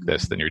podcast like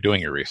this, then you're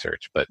doing your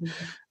research. But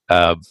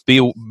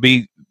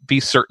be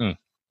certain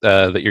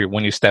that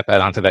when you step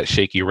out onto that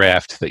shaky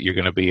raft, that you're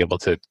going to be able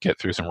to get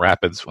through some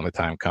rapids when the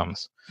time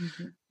comes.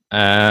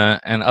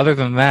 And other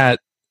than that,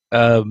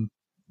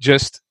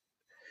 just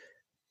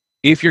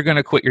if you're going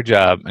to quit your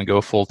job and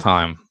go full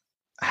time,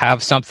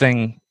 have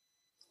something.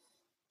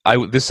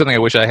 This is something I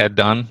wish I had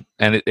done,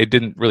 and it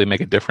didn't really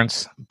make a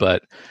difference.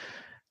 But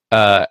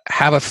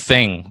have a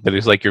thing that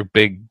is like your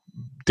big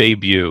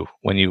debut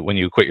when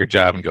you quit your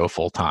job and go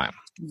full time.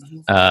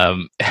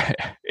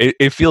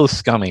 It feels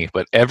scummy,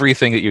 but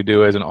everything that you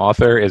do as an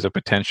author is a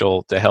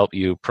potential to help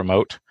you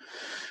promote.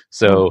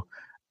 So,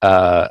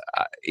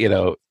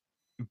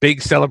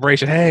 big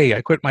celebration. Hey,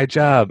 I quit my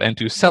job, and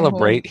to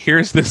celebrate,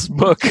 here's this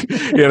book.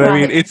 What I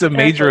mean? It's a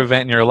major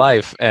event in your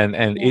life, and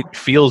it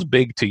feels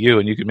big to you,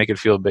 and you can make it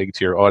feel big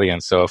to your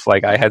audience. So if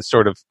like I had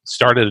sort of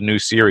started a new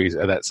series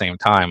at that same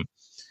time,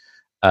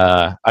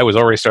 I was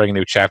already starting a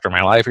new chapter in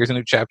my life. Here's a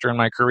new chapter in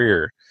my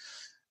career.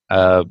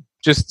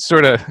 Just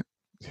sort of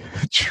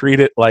treat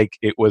it like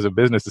it was a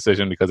business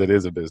decision, because it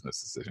is a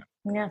business decision.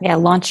 Yeah,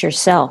 launch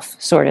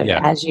yourself sort of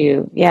as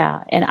you,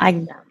 and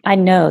I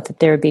know that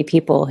there would be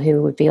people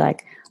who would be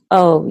like,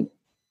 oh,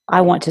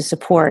 I want to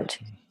support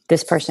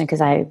this person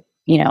because I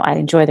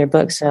enjoy their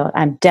book, so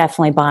I'm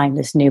definitely buying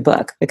this new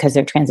book because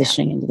they're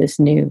transitioning into this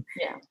new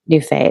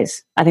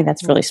phase. I think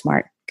that's really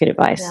smart. Good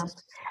advice. Yeah.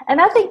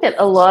 And I think that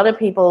a lot of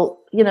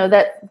people,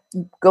 that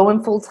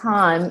going full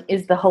time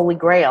is the holy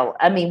grail.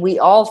 I mean, we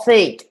all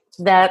think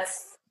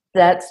that's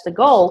the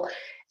goal.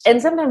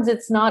 And sometimes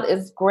it's not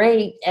as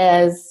great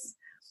as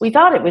we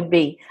thought it would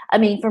be. I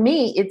mean, for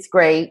me, it's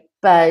great,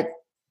 but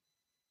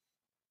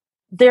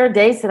there are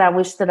days that I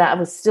wish that I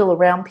was still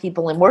around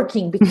people and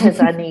working because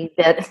I need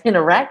that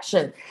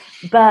interaction.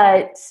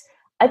 But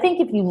I think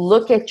if you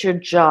look at your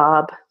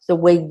job the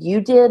way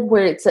you did,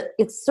 where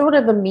it's sort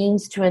of a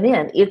means to an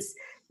end,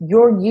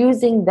 you're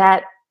using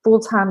that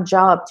full-time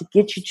job to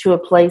get you to a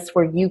place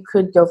where you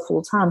could go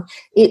full-time.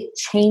 It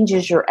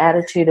changes your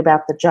attitude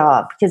about the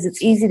job, because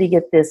it's easy to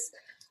get this,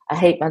 I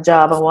hate my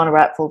job, I want to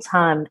write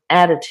full-time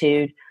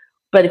attitude.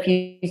 But if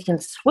you can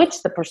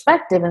switch the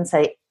perspective and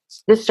say,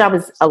 this job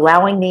is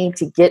allowing me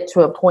to get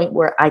to a point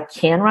where I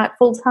can write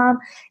full-time,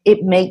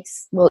 it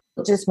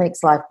just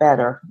makes life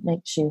better. It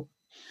makes you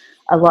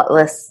a lot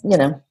less,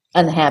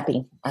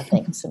 unhappy, I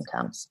think,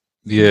 sometimes.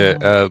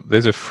 Yeah,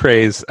 there's a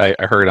phrase I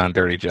heard on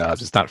Dirty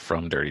Jobs. It's not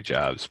from Dirty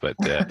Jobs, but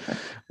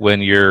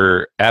when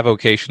your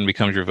avocation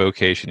becomes your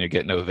vocation, you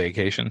get no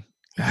vacation.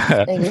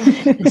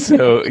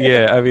 So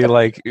I mean,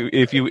 like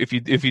if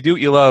you do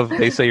what you love,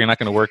 they say you're not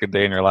going to work a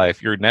day in your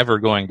life. You're never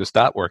going to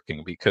stop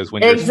working, because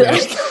when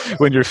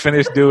you're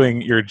finished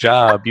doing your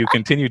job, you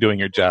continue doing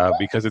your job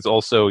because it's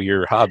also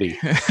your hobby.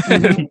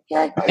 And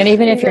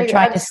even if you're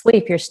trying to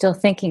sleep, you're still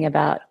thinking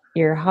about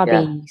your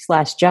hobby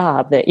 /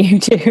 job that you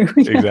do.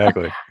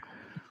 Exactly.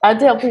 I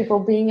tell people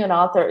being an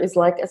author is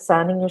like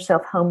assigning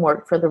yourself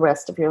homework for the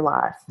rest of your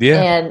life.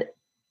 Yeah. And,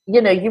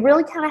 you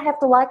really kind of have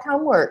to like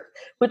homework,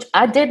 which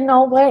I didn't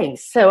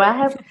always. So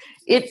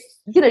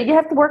you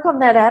have to work on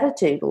that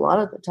attitude a lot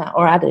of the time.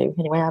 Or I do.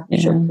 Anyway, I'm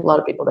sure a lot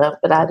of people don't,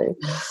 but I do.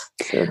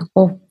 So.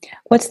 Well,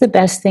 what's the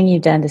best thing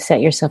you've done to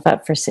set yourself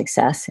up for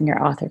success in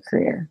your author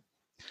career?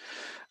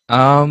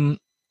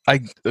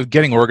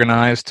 Getting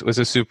organized was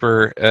a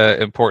super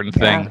important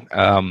thing.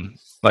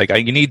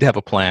 You need to have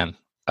a plan.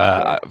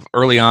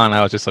 Early on,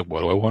 I was just like,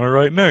 what do I want to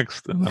write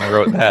next? And then I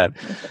wrote that.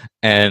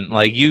 And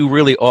you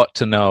really ought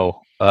to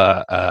know,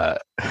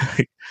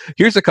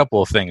 here's a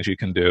couple of things you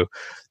can do.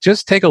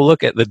 Just take a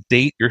look at the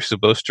date you're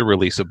supposed to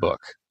release a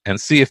book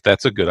and see if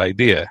that's a good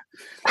idea.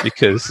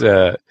 Because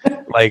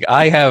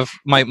I have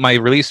my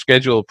release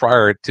schedule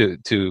prior to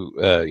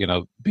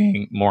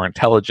being more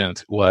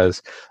intelligent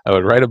was I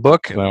would write a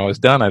book, and when I was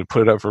done, I'd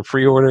put it up for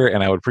pre-order,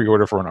 and I would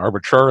pre-order for an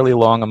arbitrarily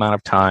long amount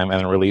of time and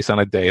then release on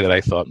a day that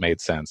I thought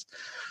made sense.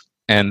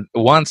 And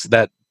once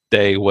that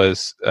day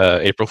was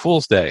April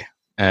Fool's Day,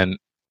 and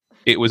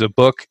it was a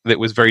book that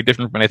was very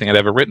different from anything I'd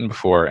ever written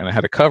before, and it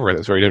had a cover that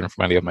was very different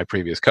from any of my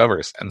previous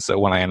covers. And so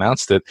when I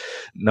announced it,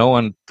 no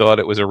one thought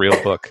it was a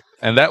real book,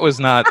 and that was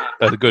not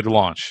a good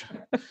launch.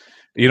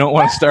 You don't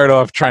want to start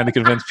off trying to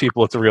convince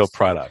people it's a real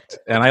product.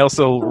 And I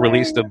also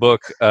released a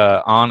book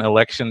on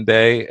Election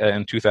Day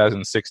in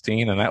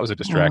 2016, and that was a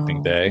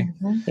distracting day.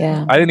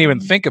 Yeah, I didn't even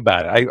think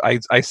about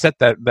it. I set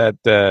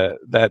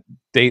that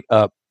date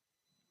up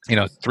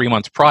 3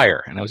 months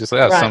prior, and I was just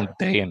like, some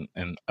day,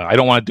 and I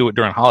don't want to do it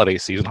during holiday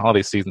season.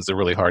 Holiday season's a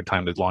really hard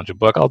time to launch a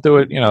book. I'll do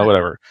it,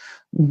 whatever,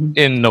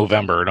 in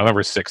November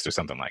 6th or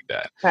something like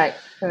that. Right.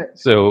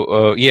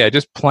 So,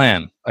 just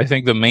plan. I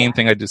think the main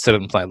thing I just set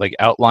up and plan, like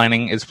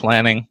outlining is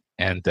planning,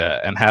 and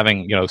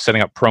having,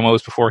 setting up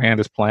promos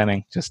beforehand is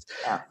planning. Just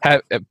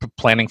have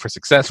planning for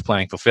success,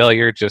 planning for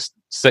failure. Just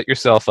set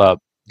yourself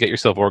up, get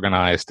yourself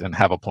organized, and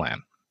have a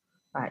plan.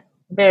 Right.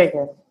 Very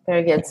good.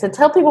 Very good. So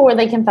tell people where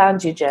they can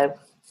find you, Joe.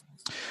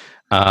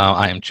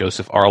 I am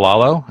Joseph R.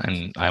 Lalo,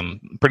 and I'm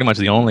pretty much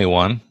the only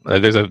one.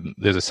 There's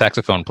a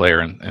saxophone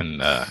player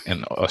in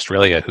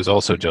Australia who's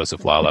also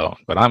Joseph Lalo,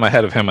 but I'm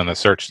ahead of him in the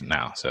search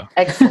now. So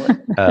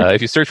Excellent.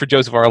 if you search for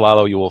Joseph R.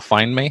 Lalo, you will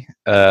find me.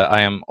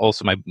 I am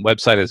also, my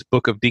website is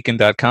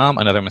bookofdeacon.com.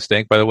 Another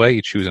mistake, by the way.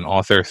 You choose an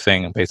author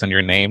thing based on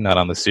your name, not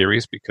on the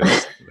series,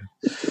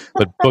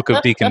 but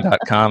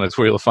bookofdeacon.com is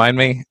where you'll find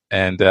me.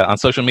 And on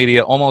social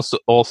media, almost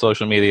all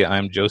social media,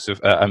 I'm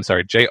JRLALLO.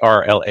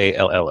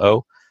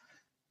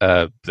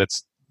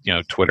 That's,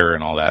 Twitter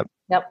and all that.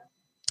 Yep.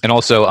 And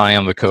also, I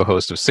am the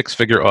co-host of Six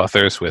Figure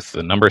Authors with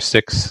the number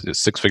 6 is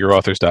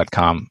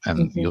sixfigureauthors.com.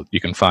 And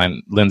you can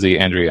find Lindsay,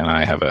 Andrea, and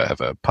I have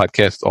a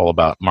podcast all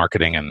about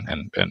marketing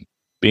and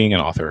being an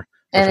author.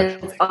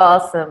 And it's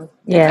awesome.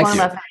 Yes. It's one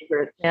of my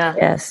favorites. Yeah.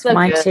 Yes, So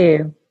mine good.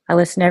 too. I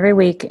listen every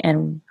week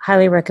and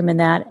highly recommend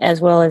that, as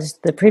well as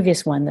the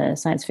previous one, the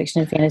Science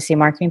Fiction and Fantasy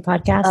Marketing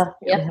Podcast.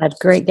 Yep. We had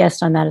great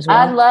guests on that as well.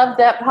 I love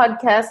that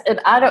podcast.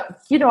 And I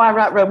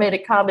write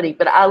romantic comedy,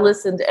 but I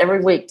listened every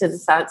week to the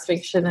science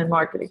fiction and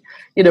marketing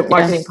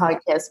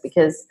podcast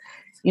because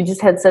you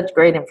just had such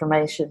great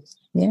information.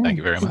 Yeah. Thank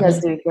you very You much. guys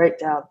do a great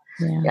job.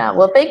 Yeah.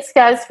 Well, thanks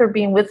guys for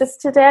being with us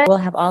today. We'll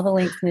have all the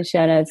links in the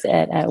show notes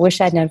at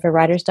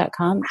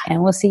wishidknownforwriters.com,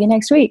 and we'll see you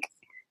next week.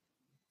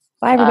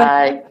 Bye,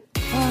 everybody.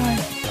 Bye.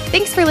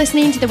 Thanks for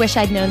listening to the Wish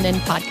I'd Known Then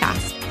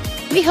podcast.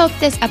 We hope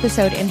this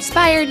episode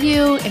inspired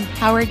you,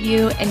 empowered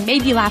you, and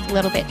made you laugh a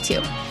little bit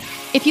too.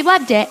 If you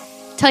loved it,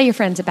 tell your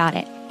friends about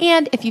it.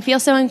 And if you feel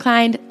so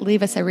inclined,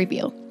 leave us a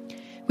review.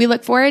 We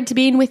look forward to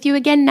being with you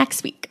again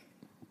next week.